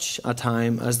such a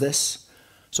time as this,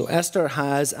 so Esther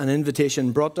has an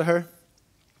invitation brought to her.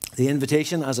 The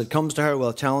invitation as it comes to her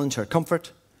will challenge her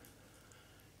comfort.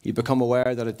 You become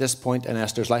aware that at this point in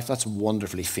Esther's life, that's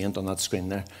wonderfully faint on that screen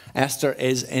there. Esther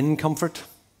is in comfort.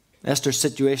 Esther's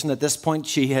situation at this point,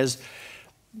 she has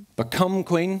become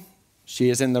queen. She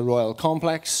is in the royal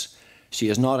complex. She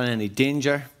is not in any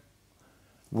danger.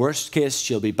 Worst case,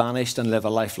 she'll be banished and live a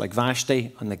life like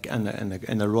Vashti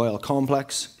in the royal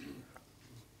complex.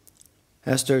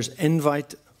 Esther's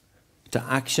invite to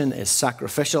action is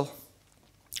sacrificial,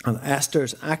 and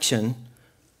Esther's action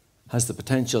has the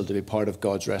potential to be part of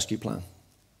God's rescue plan.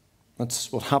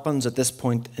 That's what happens at this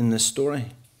point in this story.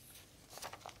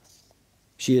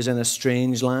 She is in a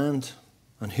strange land,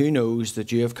 and who knows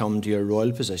that you have come to your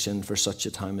royal position for such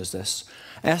a time as this.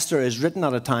 Esther is written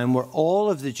at a time where all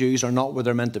of the Jews are not where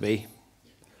they're meant to be.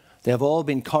 They have all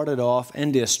been carted off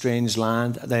into a strange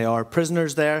land. They are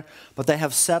prisoners there, but they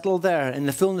have settled there. In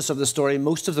the fullness of the story,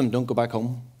 most of them don't go back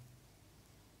home.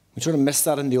 We sort of miss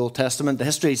that in the Old Testament. The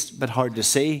history is a bit hard to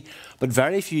see, but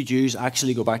very few Jews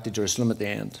actually go back to Jerusalem at the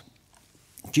end.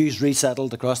 Jews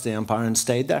resettled across the empire and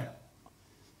stayed there.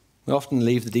 We often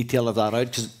leave the detail of that out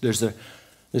because there's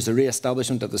the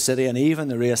re-establishment of the city and even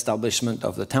the re-establishment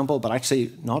of the temple, but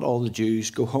actually not all the Jews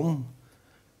go home.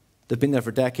 They've been there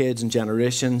for decades and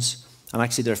generations, and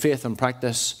actually their faith and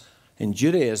practice in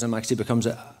Judaism actually becomes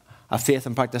a faith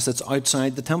and practice that's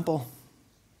outside the temple.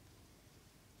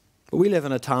 But we live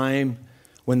in a time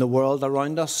when the world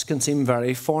around us can seem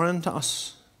very foreign to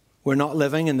us. We're not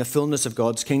living in the fullness of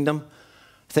God's kingdom.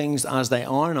 Things as they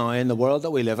are now in the world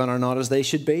that we live in are not as they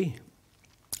should be.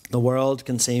 The world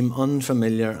can seem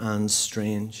unfamiliar and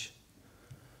strange.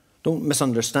 Don't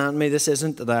misunderstand me. This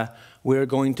isn't that we're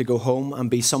going to go home and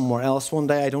be somewhere else one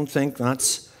day. I don't think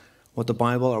that's what the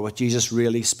Bible or what Jesus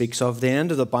really speaks of. The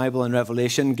end of the Bible in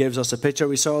Revelation gives us a picture.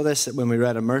 We saw this when we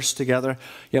read Immerse together.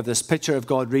 You have this picture of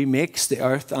God remakes the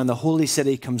earth and the holy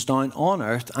city comes down on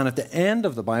earth. And at the end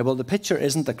of the Bible, the picture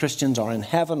isn't that Christians are in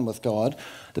heaven with God.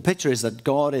 The picture is that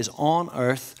God is on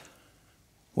earth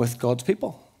with God's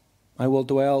people. I will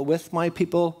dwell with my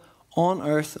people on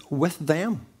earth with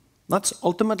them. That's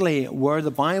ultimately where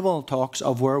the Bible talks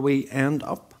of where we end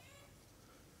up.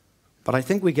 But I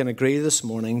think we can agree this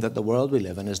morning that the world we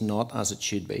live in is not as it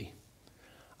should be.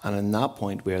 And in that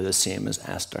point, we are the same as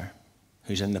Esther,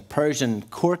 who's in the Persian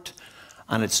court,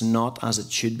 and it's not as it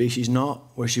should be. She's not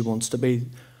where she wants to be.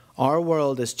 Our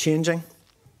world is changing,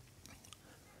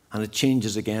 and it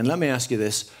changes again. Let me ask you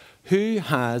this. Who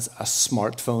has a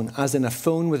smartphone, as in a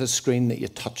phone with a screen that you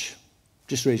touch?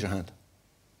 Just raise your hand.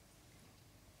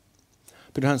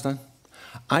 Put your hands down.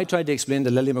 I tried to explain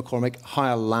to Lily McCormick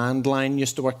how a landline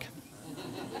used to work.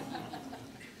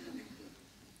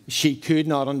 She could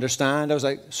not understand. I was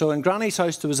like, so in Granny's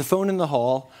house, there was a phone in the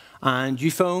hall, and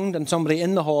you phoned, and somebody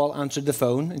in the hall answered the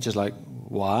phone. And she's like,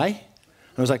 why?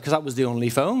 And I was like, because that was the only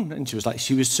phone. And she was like,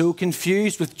 she was so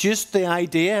confused with just the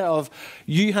idea of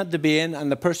you had to be in, and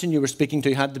the person you were speaking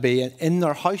to had to be in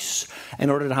their house in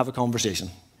order to have a conversation.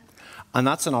 And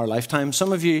that's in our lifetime.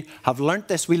 Some of you have learnt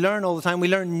this. We learn all the time. We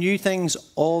learn new things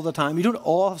all the time. You don't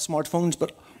all have smartphones,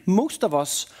 but most of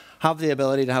us have the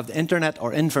ability to have the internet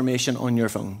or information on your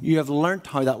phone. You have learnt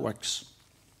how that works.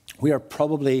 We are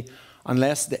probably,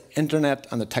 unless the internet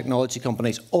and the technology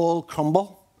companies all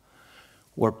crumble,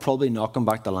 we're probably not going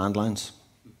back to landlines.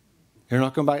 You're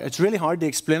not going back. It's really hard to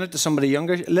explain it to somebody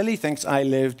younger. Lily thinks I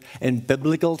lived in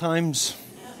biblical times.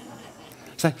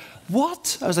 It's like,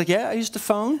 what? I was like, yeah, I used to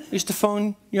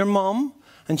phone your mum,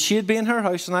 and she'd be in her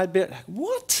house, and I'd be like,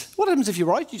 what? What happens if you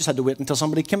were out? You just had to wait until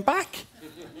somebody came back.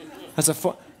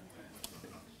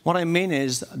 What I mean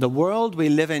is, the world we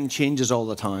live in changes all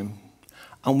the time,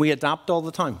 and we adapt all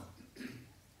the time.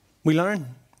 We learn.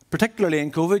 Particularly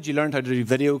in COVID, you learned how to do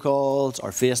video calls or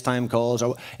FaceTime calls.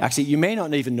 Or actually, you may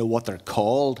not even know what they're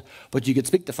called, but you could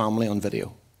speak to family on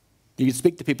video. You could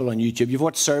speak to people on YouTube. You've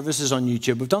watched services on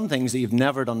YouTube. We've done things that you've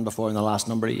never done before in the last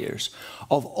number of years.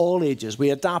 Of all ages, we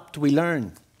adapt, we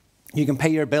learn. You can pay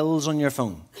your bills on your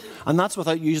phone. And that's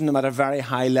without using them at a very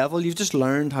high level. You've just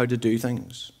learned how to do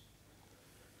things.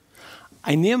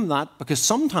 I name that because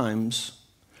sometimes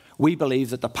we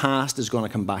believe that the past is going to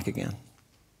come back again.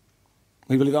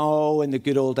 We believe, oh, in the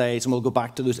good old days, and we'll go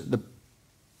back to those.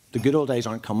 The good old days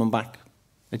aren't coming back.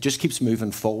 It just keeps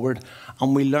moving forward.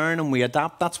 And we learn and we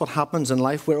adapt. That's what happens in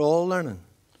life. We're all learning.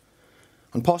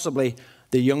 And possibly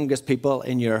the youngest people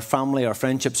in your family or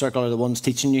friendship circle are the ones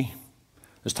teaching you.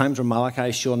 There's times where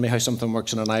Malachi's showing me how something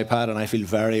works on an iPad, and I feel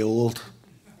very old.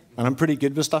 And I'm pretty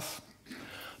good with stuff.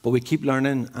 But we keep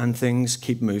learning and things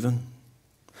keep moving.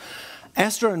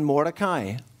 Esther and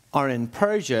Mordecai are in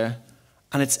Persia,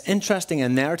 and it's interesting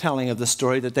in their telling of the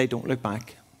story that they don't look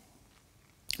back.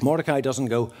 Mordecai doesn't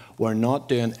go, we're not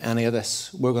doing any of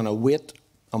this. We're going to wait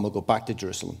and we'll go back to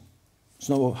Jerusalem. It's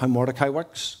not how Mordecai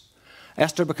works.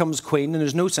 Esther becomes queen, and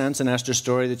there's no sense in Esther's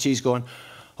story that she's going,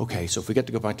 okay, so if we get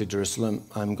to go back to Jerusalem,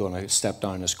 I'm going to step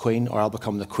down as queen, or I'll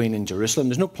become the queen in Jerusalem.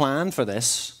 There's no plan for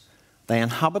this. They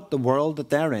inhabit the world that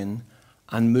they're in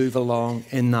and move along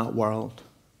in that world.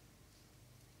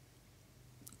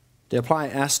 To apply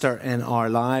Esther in our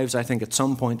lives, I think at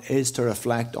some point, is to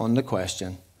reflect on the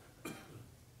question,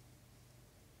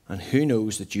 and who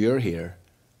knows that you're here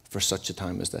for such a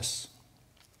time as this?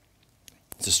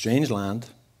 It's a strange land.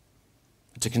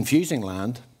 It's a confusing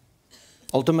land.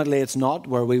 Ultimately, it's not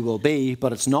where we will be,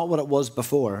 but it's not what it was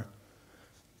before.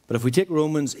 But if we take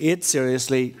Romans 8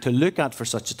 seriously to look at for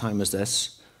such a time as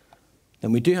this,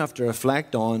 then we do have to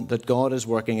reflect on that God is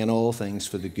working in all things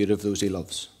for the good of those he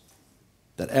loves.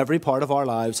 That every part of our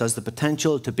lives has the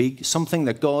potential to be something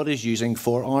that God is using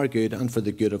for our good and for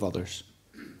the good of others.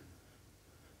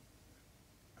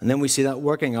 And then we see that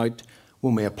working out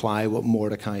when we apply what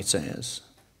Mordecai says.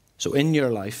 So in your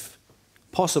life,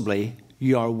 possibly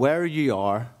you are where you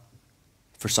are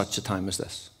for such a time as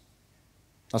this.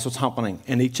 That's what's happening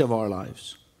in each of our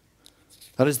lives.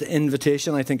 That is the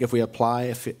invitation, I think, if we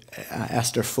apply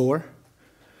Esther 4.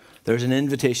 There's an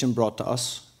invitation brought to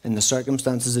us in the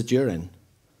circumstances that you're in.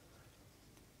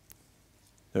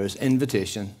 There is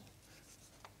invitation.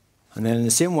 And then in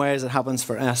the same way as it happens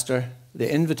for Esther,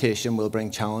 the invitation will bring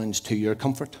challenge to your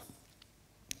comfort.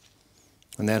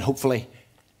 And then hopefully,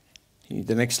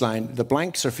 the next line, the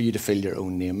blanks are for you to fill your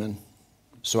own name in.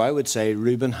 So I would say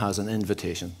Reuben has an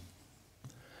invitation.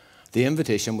 The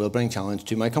invitation will bring challenge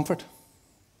to my comfort.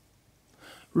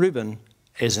 Reuben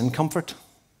is in comfort.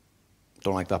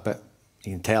 Don't like that bit.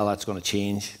 You can tell that's going to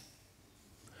change.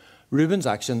 Reuben's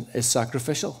action is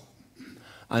sacrificial.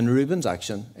 And Reuben's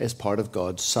action is part of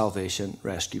God's salvation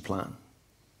rescue plan.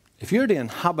 If you're to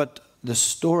inhabit the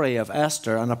story of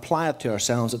Esther and apply it to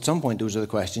ourselves, at some point those are the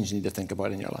questions you need to think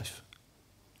about in your life.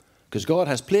 Because God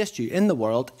has placed you in the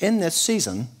world in this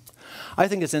season. I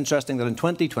think it's interesting that in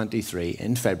 2023,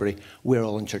 in February, we're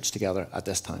all in church together at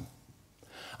this time.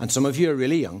 And some of you are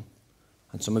really young,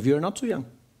 and some of you are not so young.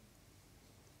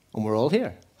 And we're all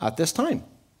here at this time.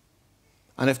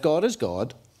 And if God is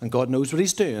God, and God knows what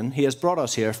he's doing, he has brought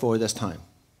us here for this time.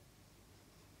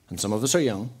 And some of us are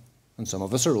young, and some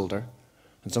of us are older,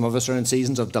 and some of us are in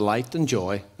seasons of delight and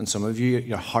joy, and some of you,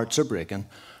 your hearts are breaking.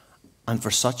 And for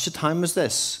such a time as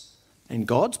this, in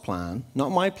God's plan,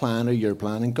 not my plan or your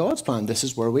plan, in God's plan, this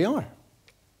is where we are.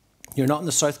 You're not in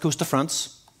the south coast of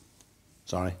France.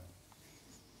 Sorry.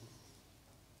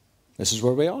 This is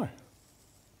where we are.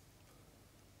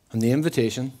 And the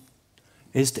invitation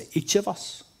is to each of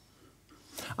us.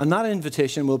 And that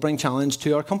invitation will bring challenge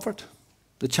to our comfort.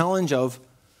 The challenge of,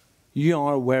 you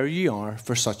are where you are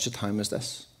for such a time as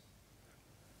this.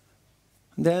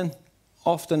 And then,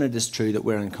 often it is true that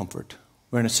we're in comfort.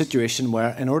 We're in a situation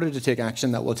where, in order to take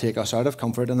action that will take us out of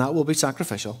comfort, and that will be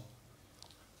sacrificial.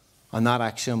 And that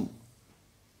action,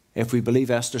 if we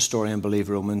believe Esther's story and believe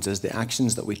Romans, is the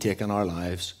actions that we take in our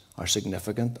lives are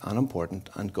significant and important,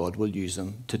 and God will use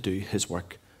them to do his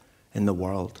work in the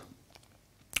world.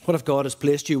 What if God has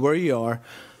placed you where you are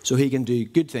so he can do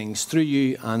good things through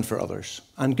you and for others,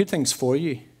 and good things for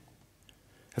you?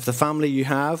 If the family you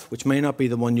have, which may not be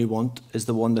the one you want, is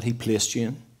the one that he placed you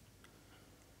in.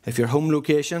 If your home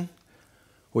location,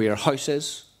 where your house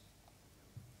is,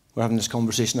 we're having this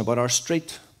conversation about our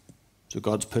street. So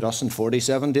God's put us in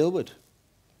 47 Dalewood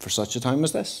for such a time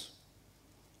as this.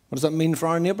 What does that mean for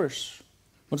our neighbours?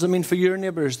 What does it mean for your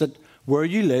neighbours? That where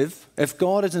you live, if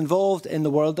God is involved in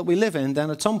the world that we live in, then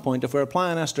at some point, if we're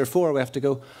applying Esther 4, we have to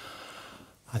go,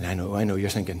 and I know you're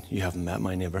thinking, you haven't met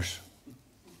my neighbours.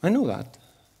 I know that.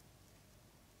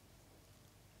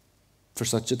 For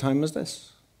such a time as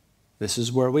this. This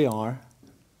is where we are.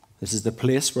 This is the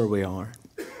place where we are.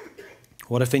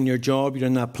 What if in your job you're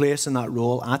in that place, in that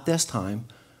role at this time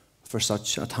for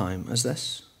such a time as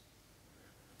this?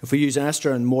 If we use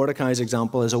Esther and Mordecai's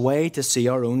example as a way to see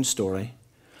our own story,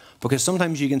 because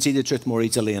sometimes you can see the truth more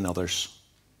easily in others.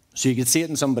 So you could see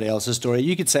it in somebody else's story.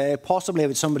 You could say, possibly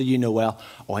if it's somebody you know well,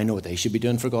 oh, I know what they should be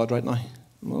doing for God right now.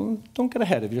 Well, don't get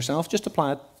ahead of yourself. Just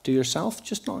apply it to yourself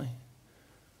just now.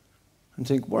 And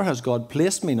think, where has God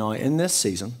placed me now in this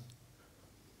season?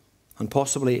 And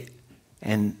possibly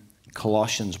in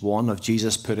Colossians 1 of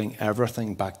Jesus putting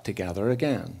everything back together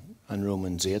again. And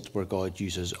Romans 8 where God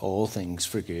uses all things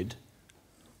for good.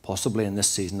 Possibly in this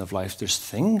season of life, there's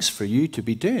things for you to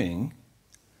be doing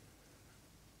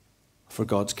for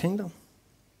God's kingdom.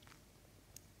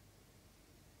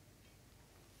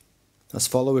 As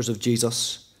followers of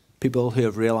Jesus, people who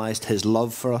have realized his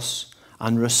love for us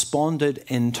and responded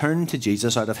in turn to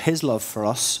Jesus out of his love for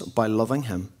us by loving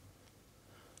him,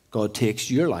 God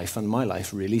takes your life and my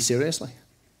life really seriously.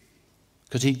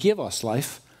 Because he gave us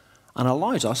life and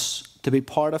allows us to be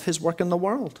part of his work in the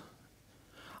world.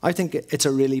 I think it's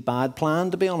a really bad plan,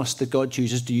 to be honest, that God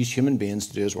chooses to use human beings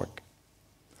to do his work.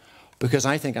 Because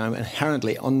I think I'm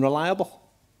inherently unreliable.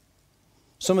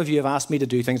 Some of you have asked me to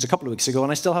do things a couple of weeks ago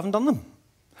and I still haven't done them.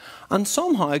 And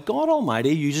somehow God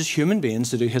Almighty uses human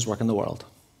beings to do his work in the world.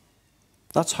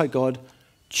 That's how God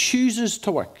chooses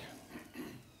to work.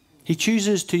 He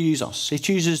chooses to use us. He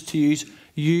chooses to use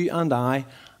you and I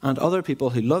and other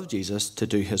people who love Jesus to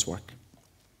do his work.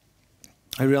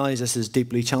 I realise this is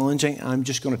deeply challenging. I'm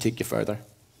just going to take you further.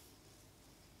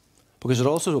 Because it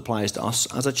also applies to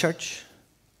us as a church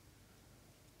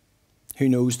who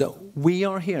knows that we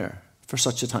are here for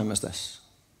such a time as this.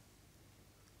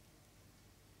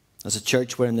 As a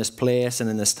church, we're in this place and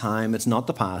in this time. It's not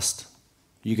the past.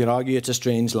 You could argue it's a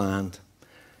strange land.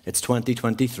 It's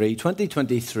 2023.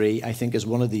 2023, I think, is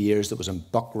one of the years that was in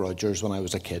Buck Rogers when I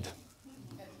was a kid.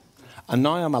 And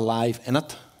now I'm alive in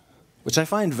it, which I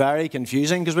find very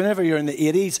confusing, because whenever you're in the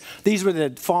 80s, these were the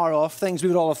far-off things. We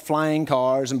would all have flying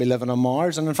cars and be living on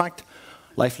Mars. And in fact,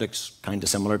 life looks kind of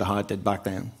similar to how it did back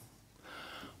then.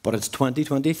 But it's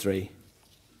 2023,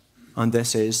 and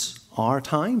this is our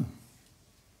time.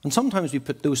 And sometimes we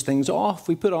put those things off.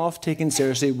 We put off taking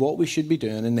seriously what we should be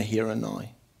doing in the here and now.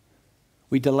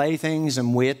 We delay things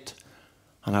and wait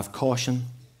and have caution.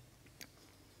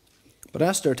 But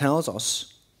Esther tells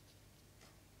us,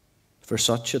 for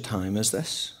such a time as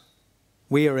this,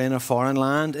 we are in a foreign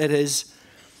land. It is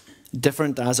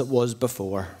different as it was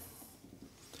before.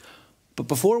 But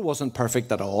before wasn't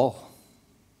perfect at all.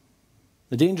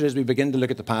 The danger is we begin to look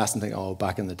at the past and think, oh,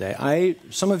 back in the day.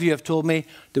 Some of you have told me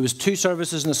there was 2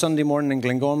 services on a Sunday morning in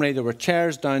Glengormley. There were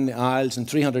chairs down the aisles and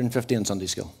 350 in Sunday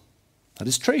school. That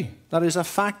is true. That is a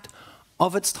fact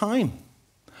of its time.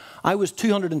 I was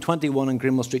 221 in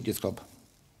Greenwell Street Youth Club.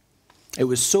 It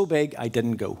was so big, I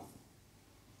didn't go.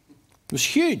 It was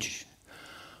huge.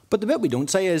 But the bit we don't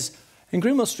say is, in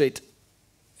Greenwell Street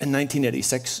in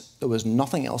 1986, there was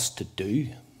nothing else to do.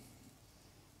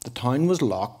 The town was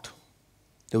locked.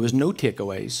 There was no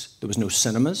takeaways. There was no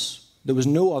cinemas. There was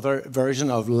no other version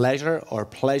of leisure or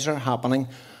pleasure happening,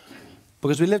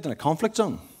 because we lived in a conflict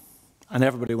zone and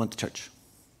everybody went to church.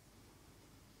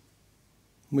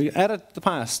 We edit the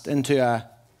past into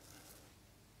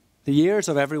the years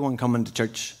of everyone coming to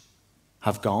church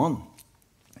have gone.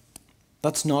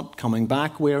 That's not coming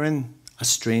back. We're in a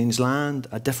strange land,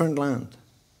 a different land.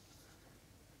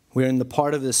 We're in the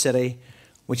part of the city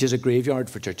which is a graveyard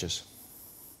for churches.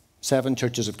 7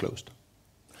 churches have closed.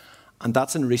 And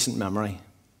that's in recent memory.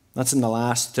 That's in the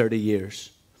last 30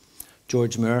 years.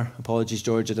 George Moore, apologies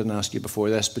George, I didn't ask you before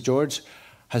this, but George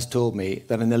has told me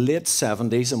that in the late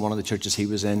 70s, in one of the churches he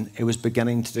was in, it was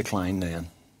beginning to decline then.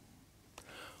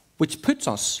 Which puts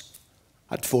us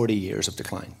at 40 years of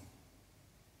decline.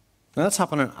 Now that's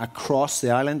happening across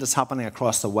the island, it's happening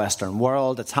across the Western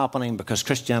world, it's happening because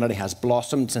Christianity has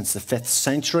blossomed since the 5th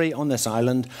century on this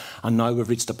island, and now we've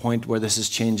reached a point where this is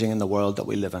changing in the world that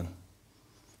we live in.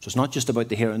 So it's not just about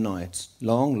the here and now, it's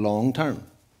long, long term.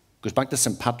 It goes back to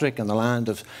St. Patrick and the land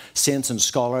of saints and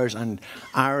scholars and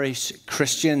Irish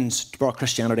Christians brought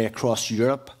Christianity across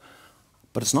Europe.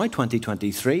 But it's now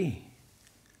 2023.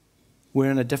 We're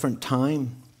in a different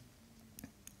time.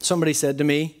 Somebody said to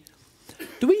me,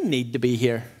 do we need to be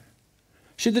here?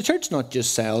 Should the church not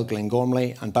just sell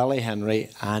Glengormley and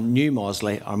Ballyhenry and New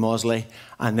Mosley or Mosley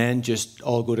and then just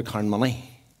all go to Carnmoney?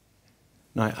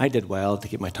 Now, I did well to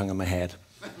keep my tongue in my head.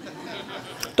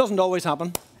 Doesn't always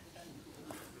happen.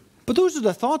 But those are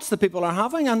the thoughts that people are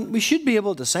having, and we should be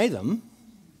able to say them.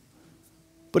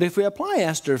 But if we apply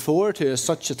Esther 4 to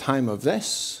such a time of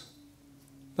this,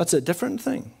 that's a different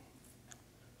thing.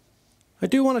 I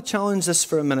do want to challenge this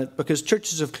for a minute, because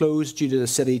churches have closed due to the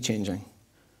city changing.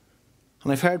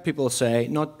 And I've heard people say,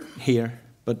 not here,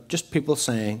 but just people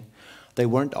saying, they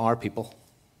weren't our people.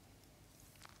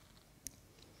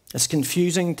 It's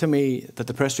confusing to me that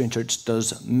the Presbyterian Church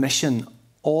does mission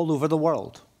all over the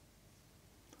world,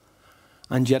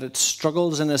 and yet it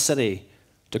struggles in a city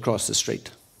to cross the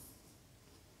street.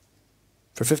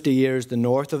 For 50 years, the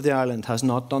north of the island has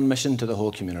not done mission to the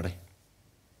whole community.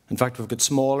 In fact, we've got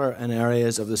smaller in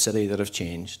areas of the city that have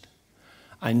changed.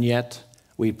 And yet,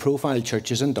 we profile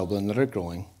churches in Dublin that are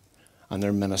growing, and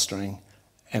they're ministering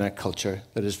in a culture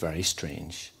that is very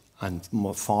strange and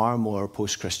far more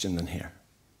post-Christian than here.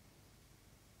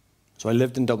 So I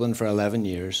lived in Dublin for 11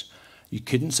 years. You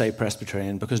couldn't say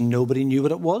Presbyterian because nobody knew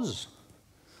what it was.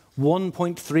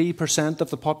 1.3% of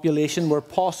the population were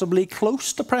possibly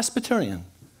close to Presbyterian.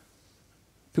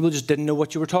 People just didn't know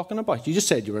what you were talking about. You just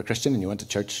said you were a Christian and you went to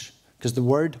church. Because the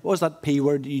word, what was that P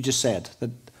word you just said? That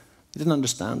they didn't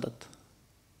understand it.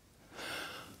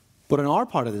 But in our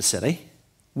part of the city,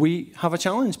 we have a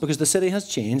challenge because the city has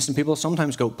changed and people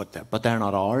sometimes go, but they're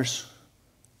not ours.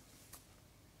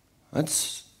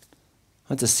 That's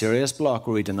That's a serious block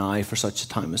where we deny for such a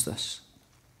time as this.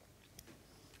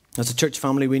 As a church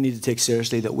family, we need to take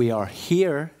seriously that we are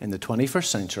here in the 21st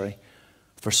century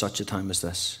for such a time as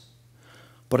this.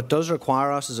 But it does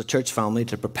require us as a church family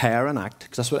to prepare and act,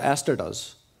 because that's what Esther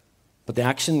does. But the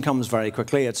action comes very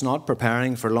quickly. It's not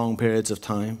preparing for long periods of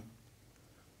time.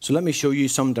 So let me show you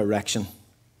some direction,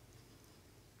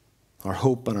 our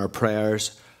hope and our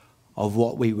prayers of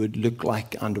what we would look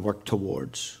like and work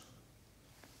towards.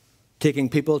 Taking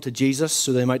people to Jesus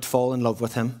so they might fall in love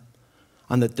with him,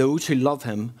 and that those who love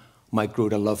him might grow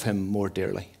to love him more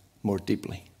dearly, more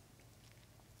deeply.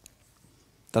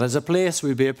 That as a place,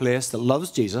 we'd be a place that loves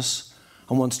Jesus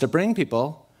and wants to bring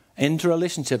people into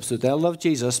relationships that they'll love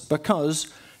Jesus,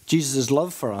 because Jesus'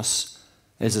 love for us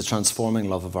is a transforming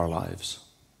love of our lives.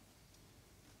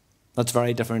 That's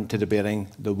very different to debating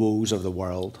the woes of the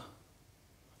world.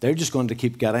 They're just going to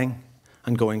keep getting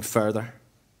and going further.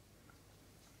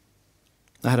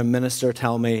 I had a minister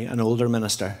tell me, an older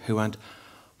minister, who went,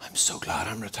 "I'm so glad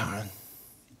I'm retiring.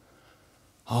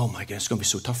 Oh my goodness, it's going to be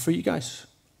so tough for you guys."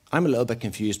 I'm a little bit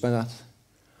confused by that.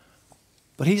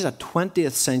 But he's a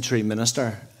 20th century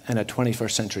minister in a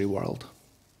 21st century world.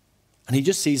 And he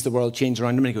just sees the world change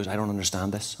around him and he goes, "I don't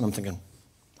understand this." And I'm thinking,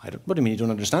 what do you mean you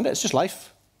don't understand it? It's just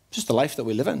life. It's just the life that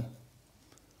we live in.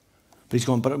 But he's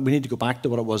going, but we need to go back to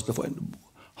what it was before.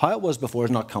 How it was before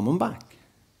is not coming back.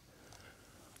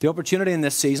 The opportunity in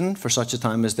this season for such a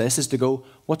time as this is to go,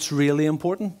 what's really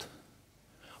important?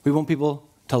 We want people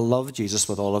to love Jesus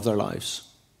with all of their lives.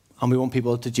 And we want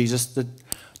people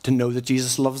to know that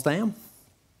Jesus loves them.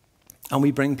 And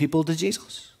we bring people to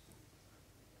Jesus.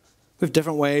 We have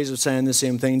different ways of saying the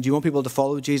same thing. Do you want people to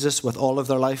follow Jesus with all of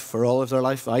their life, for all of their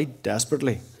life? I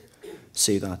desperately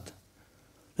see that.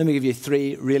 Let me give you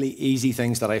 3 really easy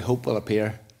things that I hope will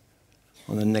appear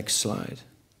on the next slide.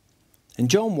 In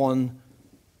John 1,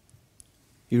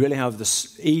 you really have the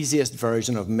easiest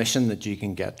version of mission that you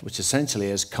can get, which essentially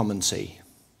is come and see.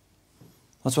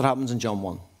 That's what happens in John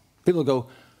 1. People go,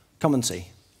 come and see.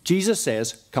 Jesus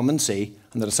says, come and see,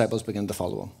 and the disciples begin to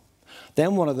follow him.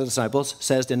 Then one of the disciples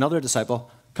says to another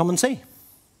disciple, come and see.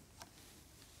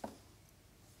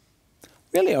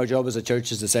 Really, our job as a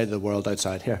church is to say to the world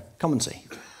outside here, come and see.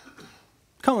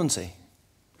 Come and see.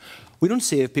 We don't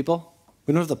save people.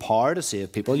 We don't have the power to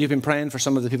save people. You've been praying for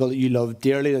some of the people that you love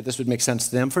dearly that this would make sense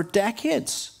to them for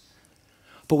decades.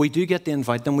 But we do get to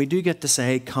invite them. We do get to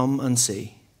say, come and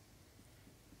see.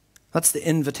 That's the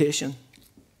invitation.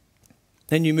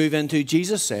 Then you move into,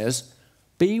 Jesus says,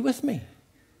 be with me.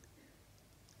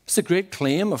 It's the great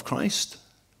claim of Christ.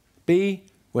 Be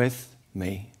with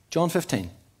me. John 15.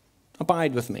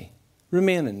 Abide with me.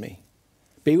 Remain in me.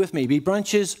 Be with me. Be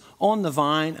branches on the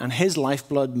vine, and his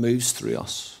lifeblood moves through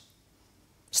us.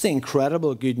 It's the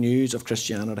incredible good news of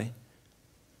Christianity.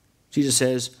 Jesus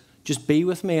says, just be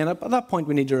with me. And at that point,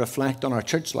 we need to reflect on our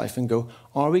church life and go,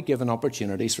 are we given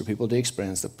opportunities for people to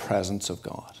experience the presence of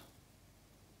God?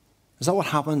 Is that what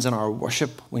happens in our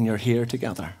worship when you're here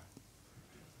together?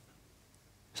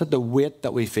 Is that the weight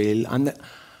that we feel? And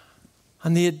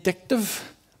the addictive,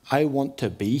 I want to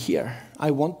be here.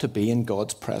 I want to be in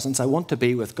God's presence. I want to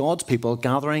be with God's people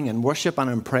gathering in worship and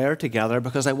in prayer together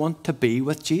because I want to be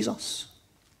with Jesus.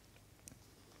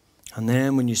 And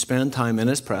then when you spend time in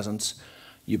his presence,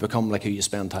 you become like who you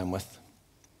spend time with.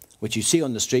 Which you see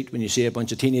on the street when you see a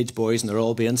bunch of teenage boys and they're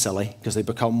all being silly because they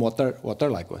become what they're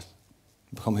like with.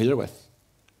 Become who they're with.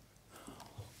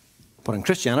 But in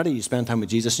Christianity, you spend time with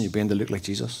Jesus and you begin to look like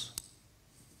Jesus.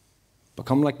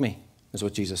 Become like me, is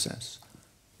what Jesus says.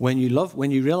 When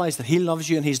you realize that he loves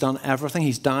you and he's done everything,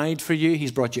 he's died for you,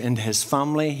 he's brought you into his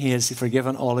family, he has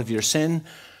forgiven all of your sin,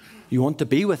 you want to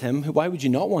be with him. Why would you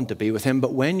not want to be with him?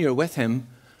 But when you're with him,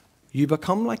 you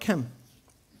become like him.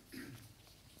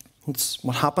 It's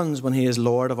what happens when he is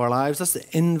Lord of our lives. That's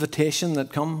the invitation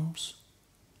that comes.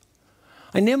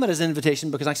 I name it as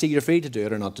invitation because actually you're free to do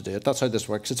it or not to do it. That's how this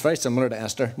works. It's very similar to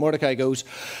Esther. Mordecai goes,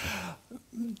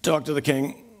 talk to the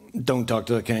king, don't talk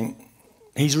to the king.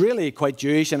 He's really quite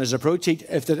Jewish in his approach.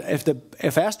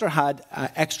 If Esther had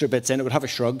extra bits in, it would have a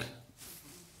shrug.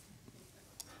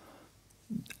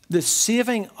 The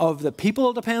saving of the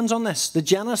people depends on this. The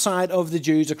genocide of the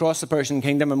Jews across the Persian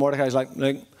kingdom, and Mordecai's like,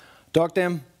 talk to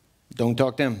him, don't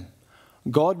talk to him.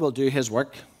 God will do his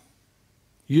work.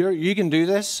 You can do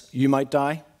this, you might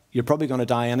die. You're probably going to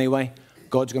die anyway.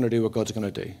 God's going to do what God's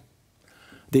going to do.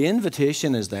 The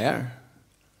invitation is there.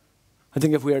 I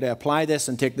think if we are to apply this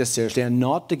and take this seriously and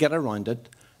not to get around it,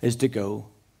 is to go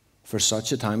for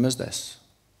such a time as this.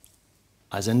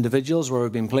 As individuals where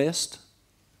we've been placed,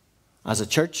 as a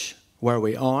church where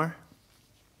we are.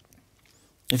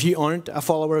 If you aren't a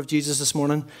follower of Jesus this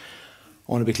morning, I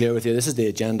I want to be clear with you. This is the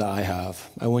agenda I have.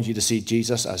 I want you to see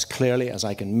Jesus as clearly as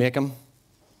I can make him.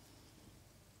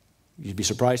 You'd be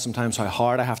surprised sometimes how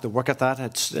hard I have to work at that. I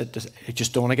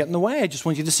just don't want to get in the way. I just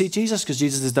want you to see Jesus, because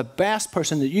Jesus is the best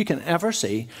person that you can ever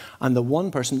see and the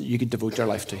one person that you could devote your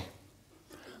life to.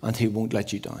 And he won't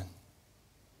let you down.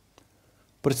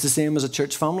 But it's the same as a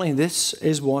church family. This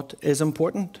is what is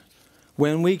important.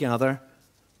 When we gather,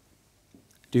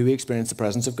 do we experience the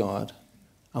presence of God?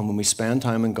 And when we spend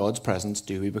time in God's presence,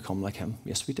 do we become like him?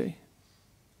 Yes, we do.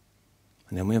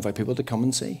 And then we invite people to come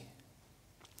and see.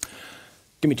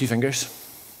 Give me 2 fingers.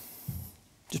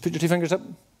 Just put your 2 fingers up.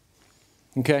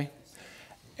 Okay?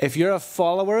 If you're a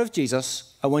follower of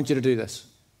Jesus, I want you to do this.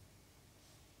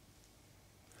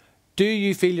 Do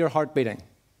you feel your heart beating?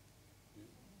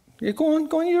 Yeah, go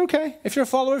on, you're okay. If you're a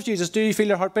follower of Jesus, do you feel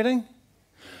your heart beating?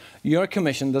 You're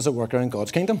commissioned as a worker in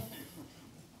God's kingdom.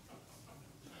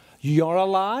 You're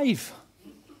alive.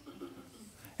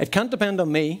 It can't depend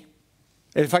on me.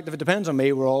 In fact, if it depends on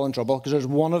me, we're all in trouble, because there's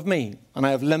one of me, and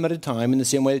I have limited time in the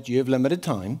same way that you have limited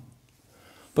time.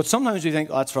 But sometimes we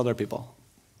think, oh, that's for other people.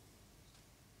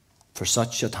 For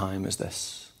such a time as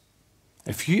this.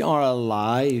 If you are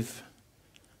alive,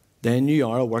 then you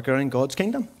are a worker in God's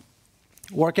kingdom,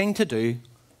 working to do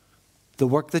the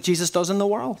work that Jesus does in the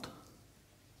world.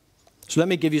 So let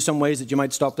me give you some ways that you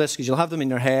might stop this, because you'll have them in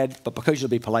your head, but because you'll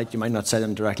be polite, you might not say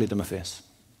them directly to my face.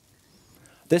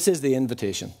 This is the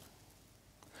invitation.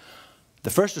 The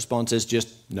first response is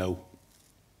just no.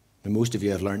 And most of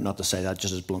you have learned not to say that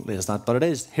just as bluntly as that, but it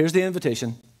is. Here's the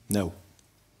invitation. No.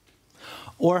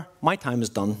 Or, my time is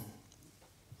done.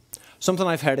 Something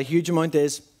I've heard a huge amount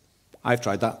is, I've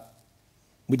tried that.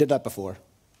 We did that before.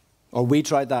 Or we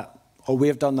tried that. Or we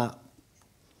have done that.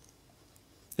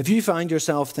 If you find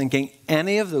yourself thinking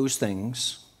any of those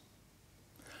things,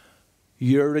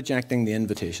 you're rejecting the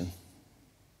invitation.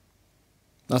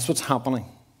 That's what's happening.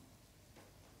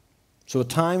 So at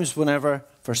times, whenever,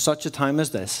 for such a time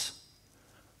as this,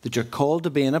 that you're called to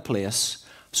be in a place,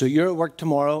 so you're at work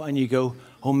tomorrow and you go,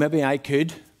 oh, maybe I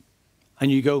could.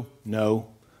 And you go, no.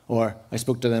 Or, I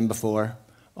spoke to them before.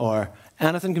 Or,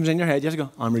 anything comes in your head, you have to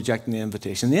go, I'm rejecting the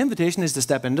invitation. The invitation is to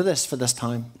step into this for this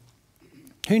time.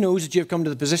 Who knows that you've come to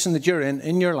the position that you're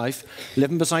in your life,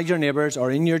 living beside your neighbours,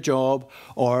 or in your job,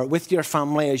 or with your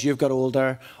family as you've got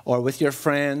older, or with your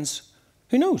friends.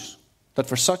 Who knows that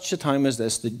for such a time as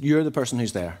this, that you're the person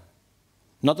who's there.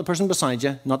 Not the person beside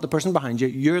you, not the person behind you,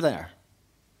 you're there.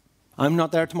 I'm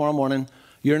not there tomorrow morning.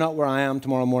 You're not where I am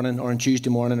tomorrow morning, or on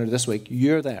Tuesday morning, or this week.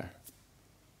 You're there.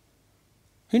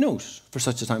 Who knows for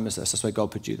such a time as this? That's why God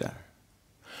put you there.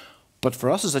 But for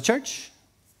us as a church,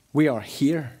 we are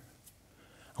here.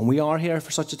 And we are here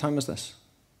for such a time as this.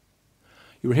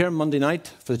 You were here Monday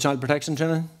night for the child protection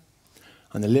training,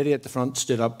 and the lady at the front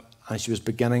stood up, and she was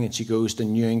beginning, and she goes to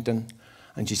Newington,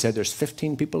 and she said, there's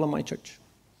 15 people in my church,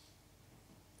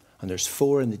 and there's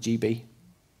 4 in the GB.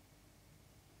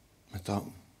 I thought,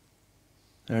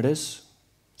 there it is.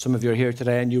 Some of you are here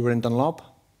today, and you were in Dunlop.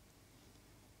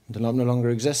 Dunlop no longer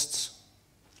exists.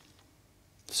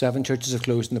 7 churches have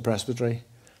closed in the presbytery.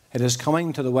 It is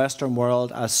coming to the Western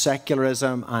world as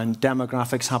secularism and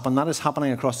demographics happen. That is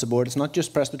happening across the board. It's not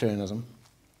just Presbyterianism.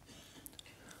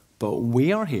 But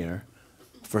we are here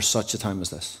for such a time as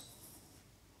this.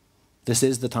 This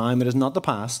is the time. It is not the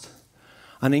past.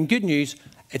 And in good news,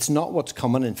 it's not what's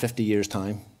coming in 50 years'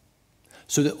 time.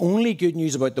 So the only good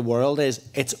news about the world is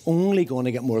it's only going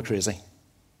to get more crazy.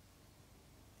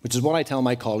 Which is what I tell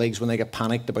my colleagues when they get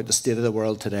panicked about the state of the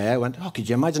world today. I went, oh, could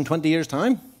you imagine 20 years'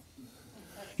 time?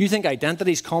 You think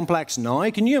identity is complex now?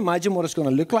 Can you imagine what it's going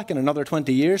to look like in another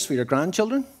 20 years for your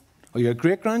grandchildren or your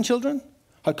great-grandchildren?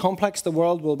 How complex the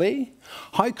world will be?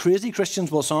 How crazy Christians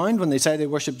will sound when they say they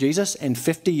worship Jesus in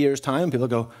 50 years' time? People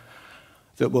go,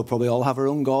 that we'll probably all have our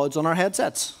own gods on our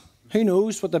headsets. Who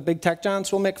knows what the big tech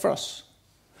giants will make for us?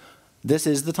 This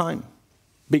is the time.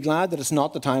 Be glad that it's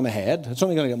not the time ahead. It's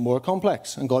only going to get more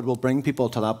complex, and God will bring people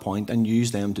to that point and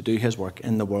use them to do his work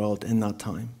in the world in that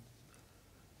time.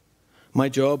 My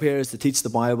job here is to teach the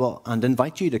Bible and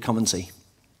invite you to come and see.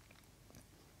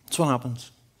 That's what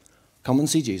happens. Come and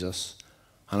see Jesus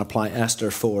and apply Esther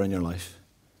 4 in your life.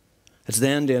 It's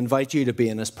then to invite you to be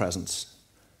in his presence.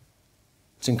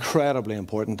 It's incredibly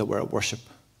important that we're at worship.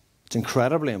 It's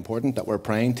incredibly important that we're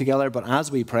praying together, but as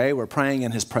we pray, we're praying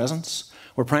in his presence.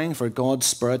 We're praying for God's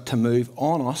Spirit to move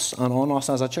on us and on us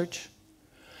as a church.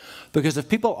 Because if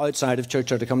people outside of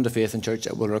church are to come to faith in church,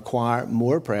 it will require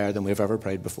more prayer than we've ever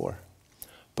prayed before.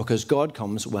 Because God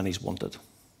comes when he's wanted.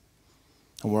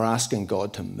 And we're asking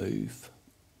God to move.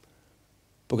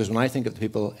 Because when I think of the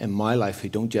people in my life who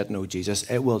don't yet know Jesus,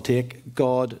 it will take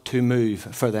God to move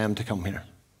for them to come here,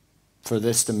 for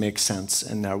this to make sense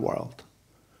in their world.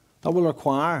 That will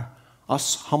require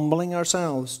us humbling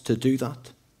ourselves to do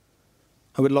that.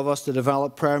 I would love us to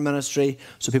develop prayer ministry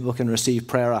so people can receive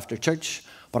prayer after church,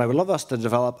 but I would love us to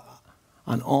develop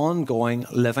an ongoing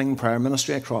living prayer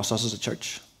ministry across us as a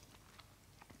church.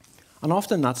 And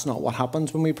often that's not what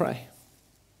happens when we pray.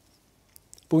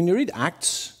 But when you read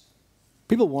Acts,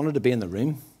 people wanted to be in the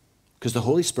room because the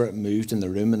Holy Spirit moved in the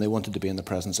room and they wanted to be in the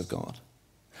presence of God.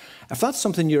 If that's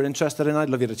something you're interested in, I'd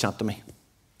love you to chat to me.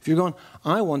 If you're going,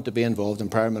 I want to be involved in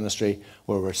prayer ministry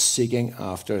where we're seeking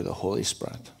after the Holy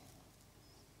Spirit.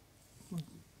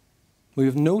 We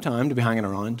have no time to be hanging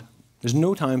around. There's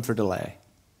no time for delay.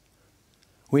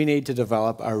 We need to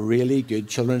develop a really good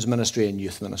children's ministry and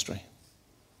youth ministry.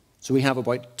 So we have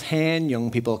about 10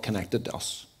 young people connected to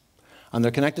us. And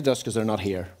they're connected to us because they're not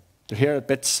here. They're here at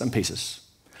bits and pieces.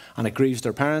 And it grieves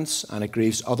their parents and it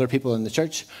grieves other people in the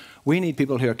church. We need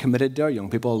people who are committed to our young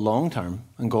people long term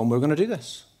and going, we're going to do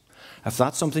this. If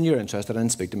that's something you're interested in,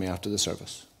 speak to me after the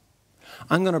service.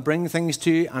 I'm going to bring things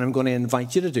to you and I'm going to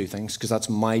invite you to do things because that's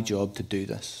my job to do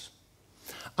this.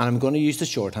 And I'm going to use the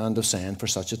shorthand of saying for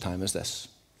such a time as this.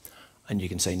 And you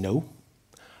can say no.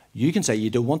 You can say you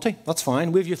don't want to. That's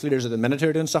fine. We have youth leaders at the minute who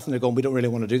are doing stuff and they're going, we don't really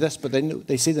want to do this, but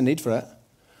they see the need for it.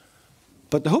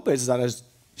 But the hope is that as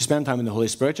you spend time in the Holy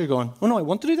Spirit, you're going, oh no, I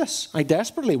want to do this. I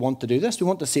desperately want to do this. We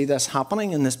want to see this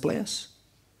happening in this place.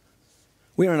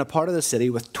 We are in a part of the city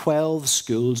with 12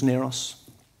 schools near us.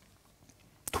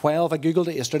 12. I Googled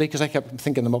it yesterday because I kept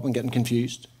thinking them up and getting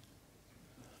confused.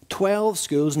 12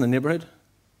 schools in the neighbourhood.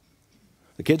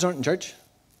 The kids aren't in church.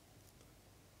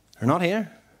 They're not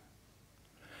here.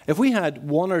 If we had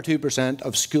 1 or 2%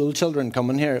 of school children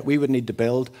coming here, we would need to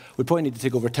build. We'd probably need to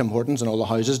take over Tim Hortons and all the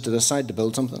houses to this side to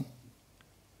build something.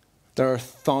 There are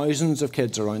thousands of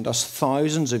kids around us,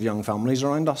 thousands of young families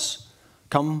around us.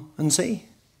 Come and see.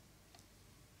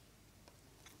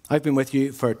 I've been with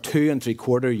you for 2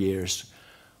 3/4 years,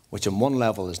 which on one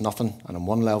level is nothing, and on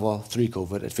one level, through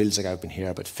COVID, it feels like I've been here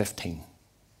about 15.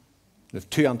 I have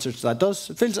 2 answers to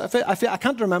that. I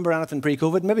can't remember anything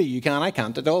pre-COVID. Maybe you can, I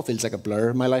can't. It all feels like a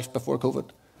blur, my life before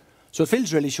COVID. So it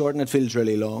feels really short and it feels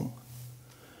really long.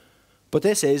 But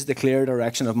this is the clear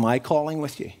direction of my calling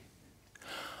with you.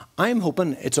 I'm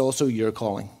hoping it's also your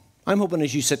calling. I'm hoping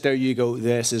as you sit there, you go,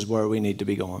 this is where we need to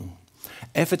be going.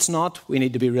 If it's not, we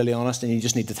need to be really honest and you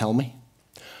just need to tell me.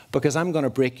 Because I'm going to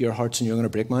break your hearts and you're going to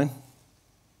break mine.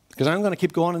 Because I'm going to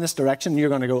keep going in this direction and you're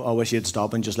going to go, I wish you'd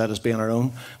stop and just let us be on our own.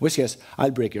 In which case, I'll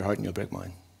break your heart and you'll break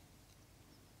mine.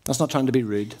 That's not trying to be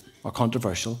rude or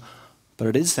controversial, but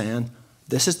it is saying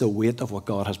this is the weight of what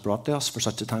God has brought to us for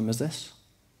such a time as this.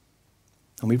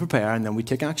 And we prepare and then we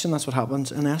take action. That's what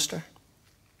happens in Esther.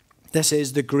 This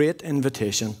is the great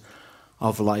invitation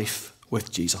of life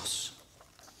with Jesus.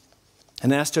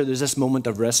 In Esther, there's this moment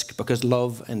of risk because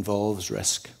love involves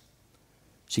risk.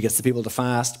 She gets the people to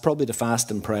fast, probably to fast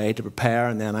and pray, to prepare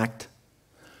and then act.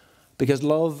 Because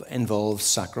love involves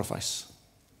sacrifice.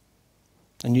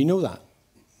 And you know that.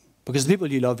 Because the people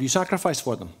you love, you sacrifice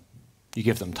for them. You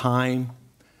give them time.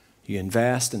 You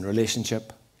invest in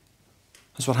relationship.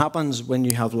 That's what happens when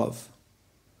you have love.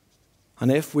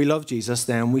 And if we love Jesus,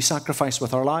 then we sacrifice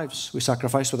with our lives. We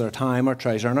sacrifice with our time, our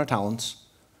treasure, and our talents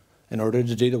in order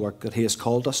to do the work that he has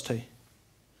called us to.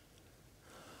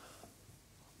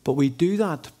 But we do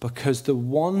that because the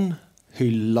one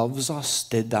who loves us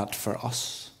did that for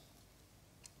us.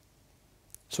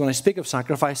 So when I speak of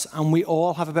sacrifice, and we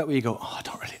all have a bit where you go, oh, I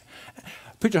don't really.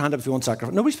 Put your hand up if you want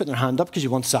sacrifice. Nobody's putting their hand up because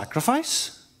you want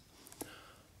sacrifice.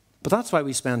 But that's why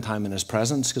we spend time in his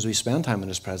presence, because we spend time in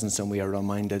his presence and we are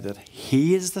reminded that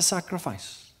he is the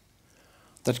sacrifice.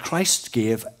 That Christ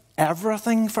gave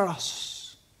everything for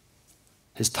us.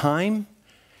 His time.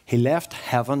 He left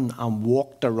heaven and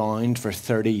walked around for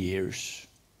 30 years.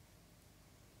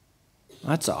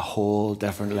 That's a whole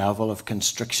different level of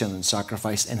constriction and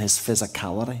sacrifice in his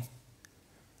physicality.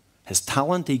 His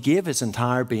talent, he gave his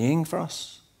entire being for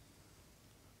us.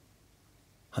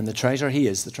 And the treasure, he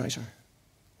is the treasure.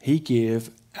 He gave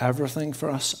everything for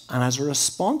us. And as a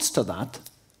response to that,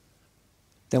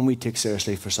 then we take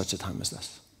seriously for such a time as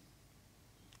this.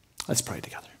 Let's pray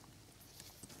together.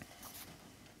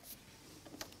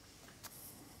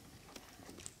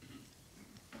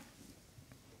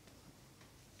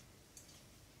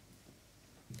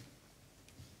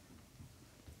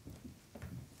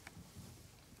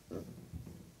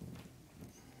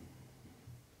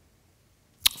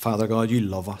 Father God, you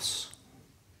love us.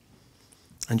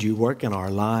 And you work in our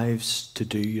lives to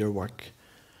do your work.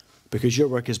 Because your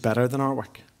work is better than our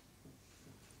work.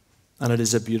 And it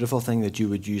is a beautiful thing that you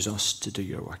would use us to do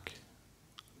your work,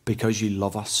 because you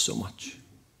love us so much,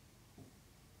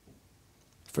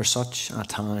 for such a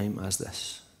time as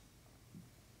this.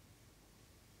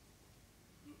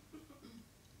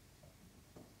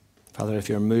 Father, if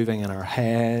you're moving in our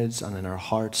heads and in our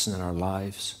hearts and in our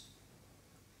lives,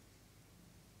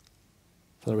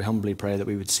 Father, we humbly pray that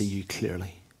we would see you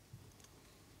clearly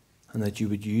and that you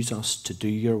would use us to do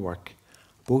your work,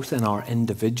 both in our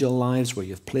individual lives where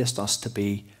you've placed us to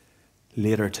be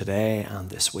later today and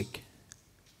this week,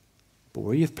 but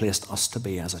where you've placed us to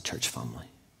be as a church family.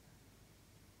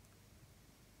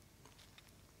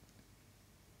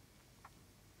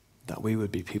 That we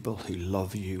would be people who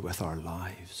love you with our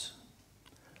lives.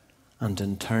 And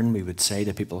in turn we would say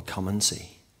to people, come and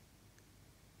see.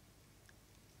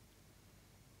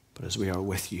 But as we are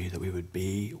with you, that we would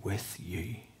be with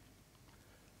you.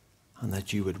 And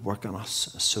that you would work on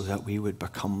us so that we would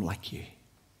become like you.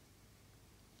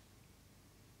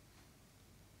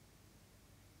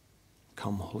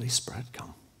 Come, Holy Spirit,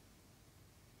 come.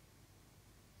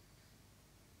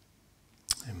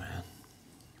 Amen.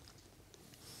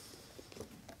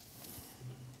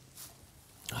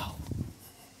 Oh.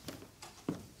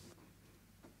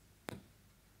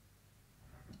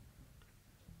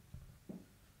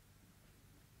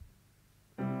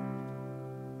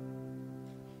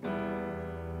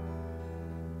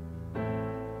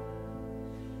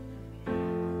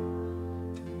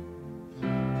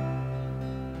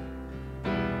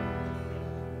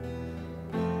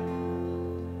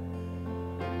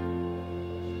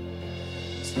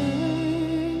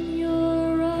 Turn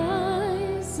your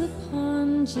eyes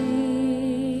upon Jesus.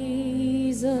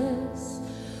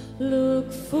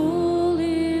 Look full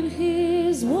in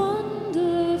his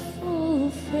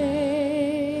wonderful face,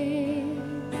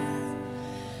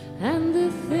 and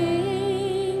the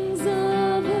things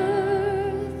of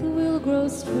earth will grow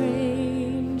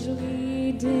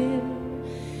strangely dim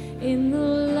in the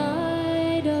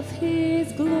light of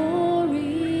his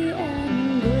glory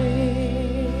and grace.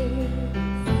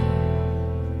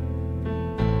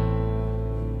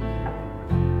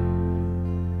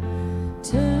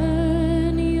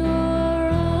 Turn your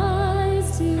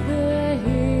eyes to the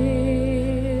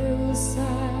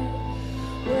hillside,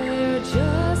 where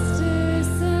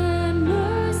justice and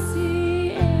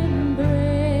mercy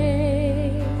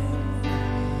embrace.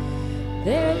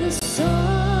 There the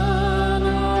Son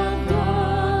of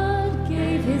God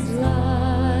gave his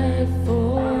life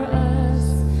for us,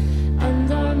 and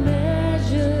our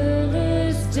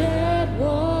measureless debt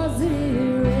was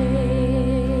erased.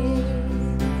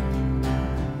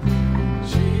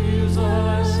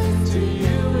 Jesus, to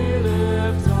you we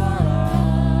lift our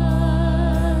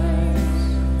eyes.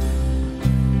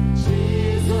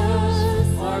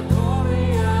 Jesus, our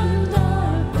glory and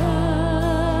our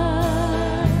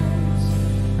prize.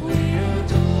 We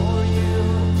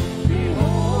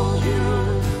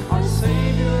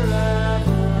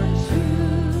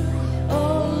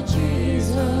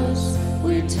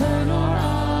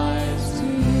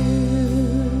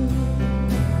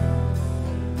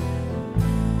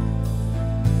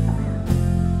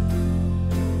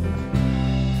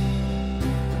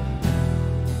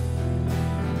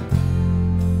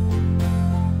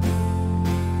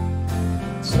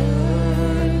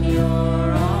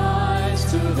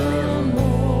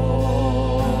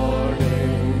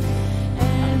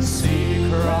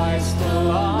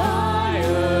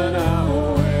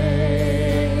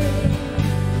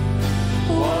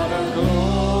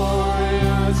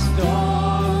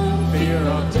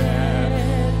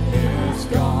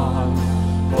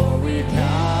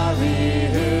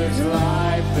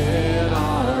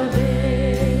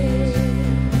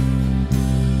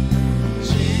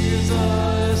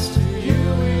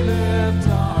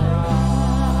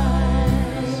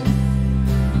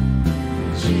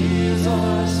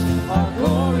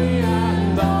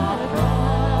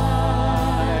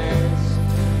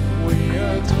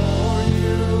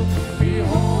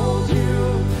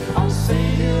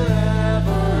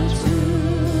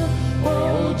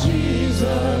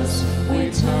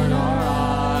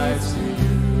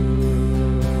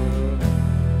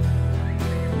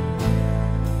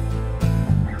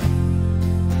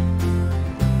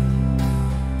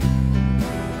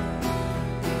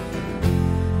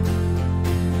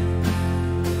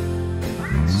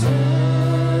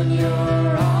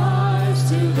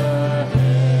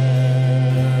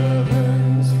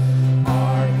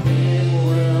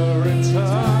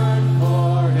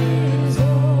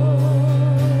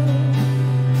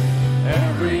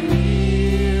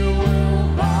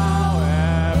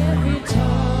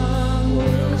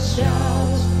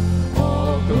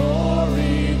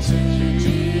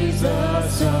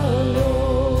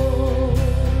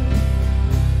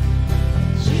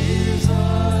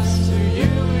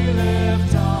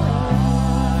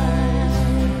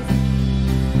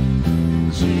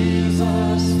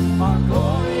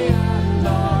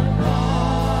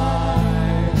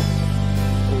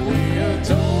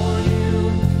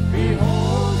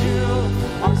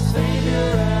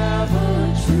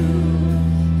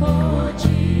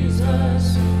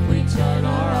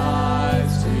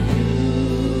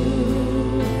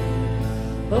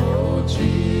Oh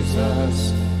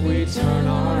Jesus, we turn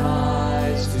our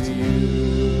eyes to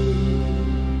you.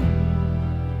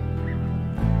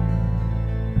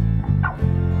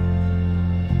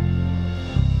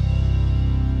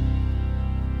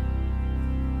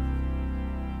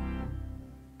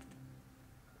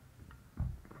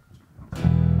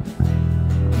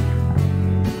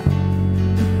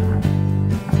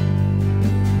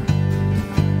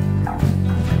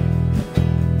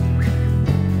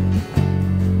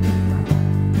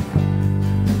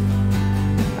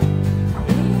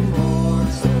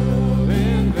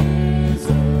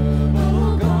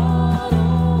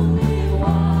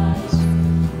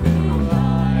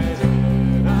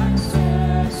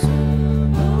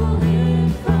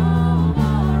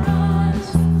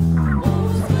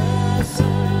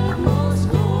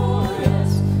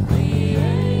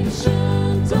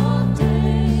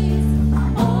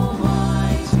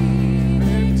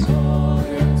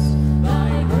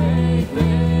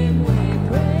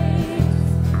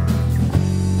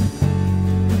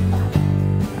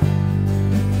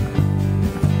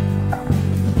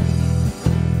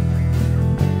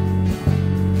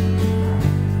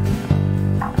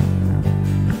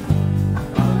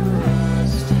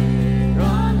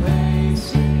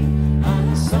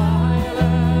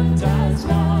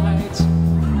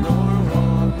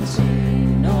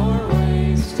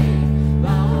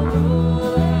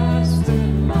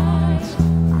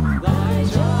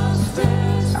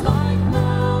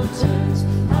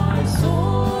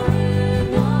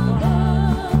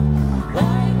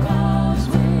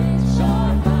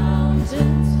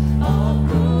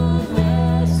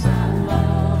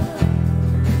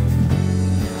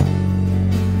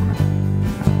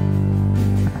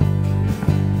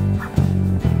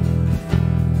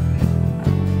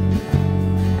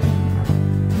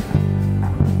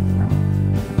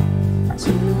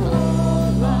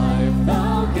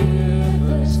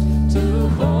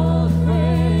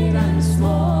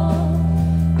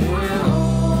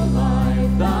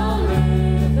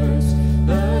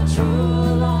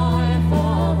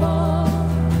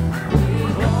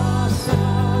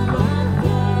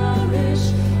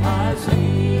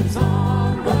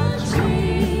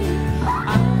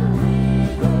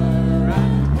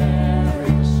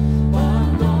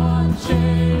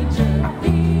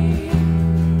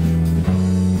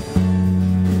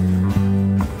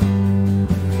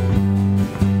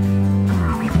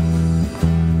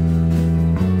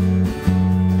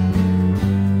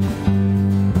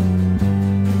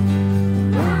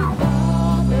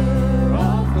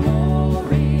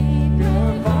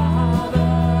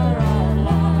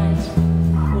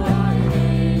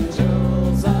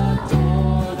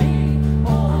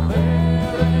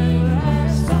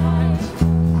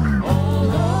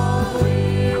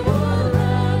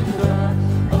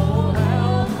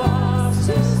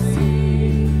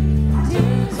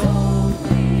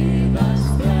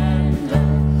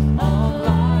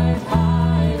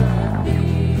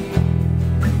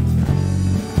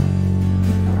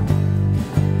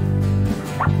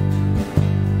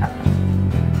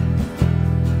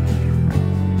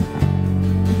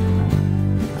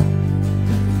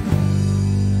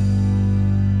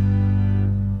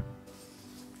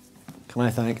 Can I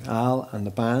thank Al and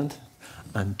the band,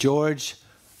 and George,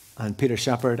 and Peter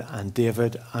Shepherd, and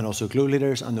David, and also Glow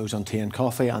Leaders, and those on tea and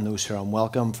coffee, and those who are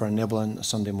unwelcome, for enabling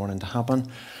Sunday morning to happen.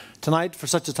 Tonight, for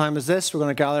such a time as this, we're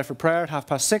going to gather for prayer at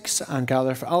 6:30, and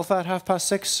gather for Alpha at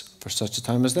 6:30, for such a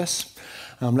time as this.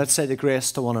 Let's say the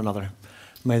grace to one another.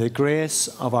 May the grace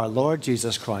of our Lord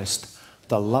Jesus Christ,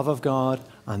 the love of God,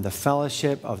 and the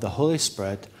fellowship of the Holy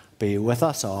Spirit be with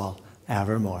us all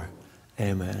evermore.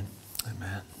 Amen.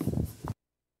 Amen.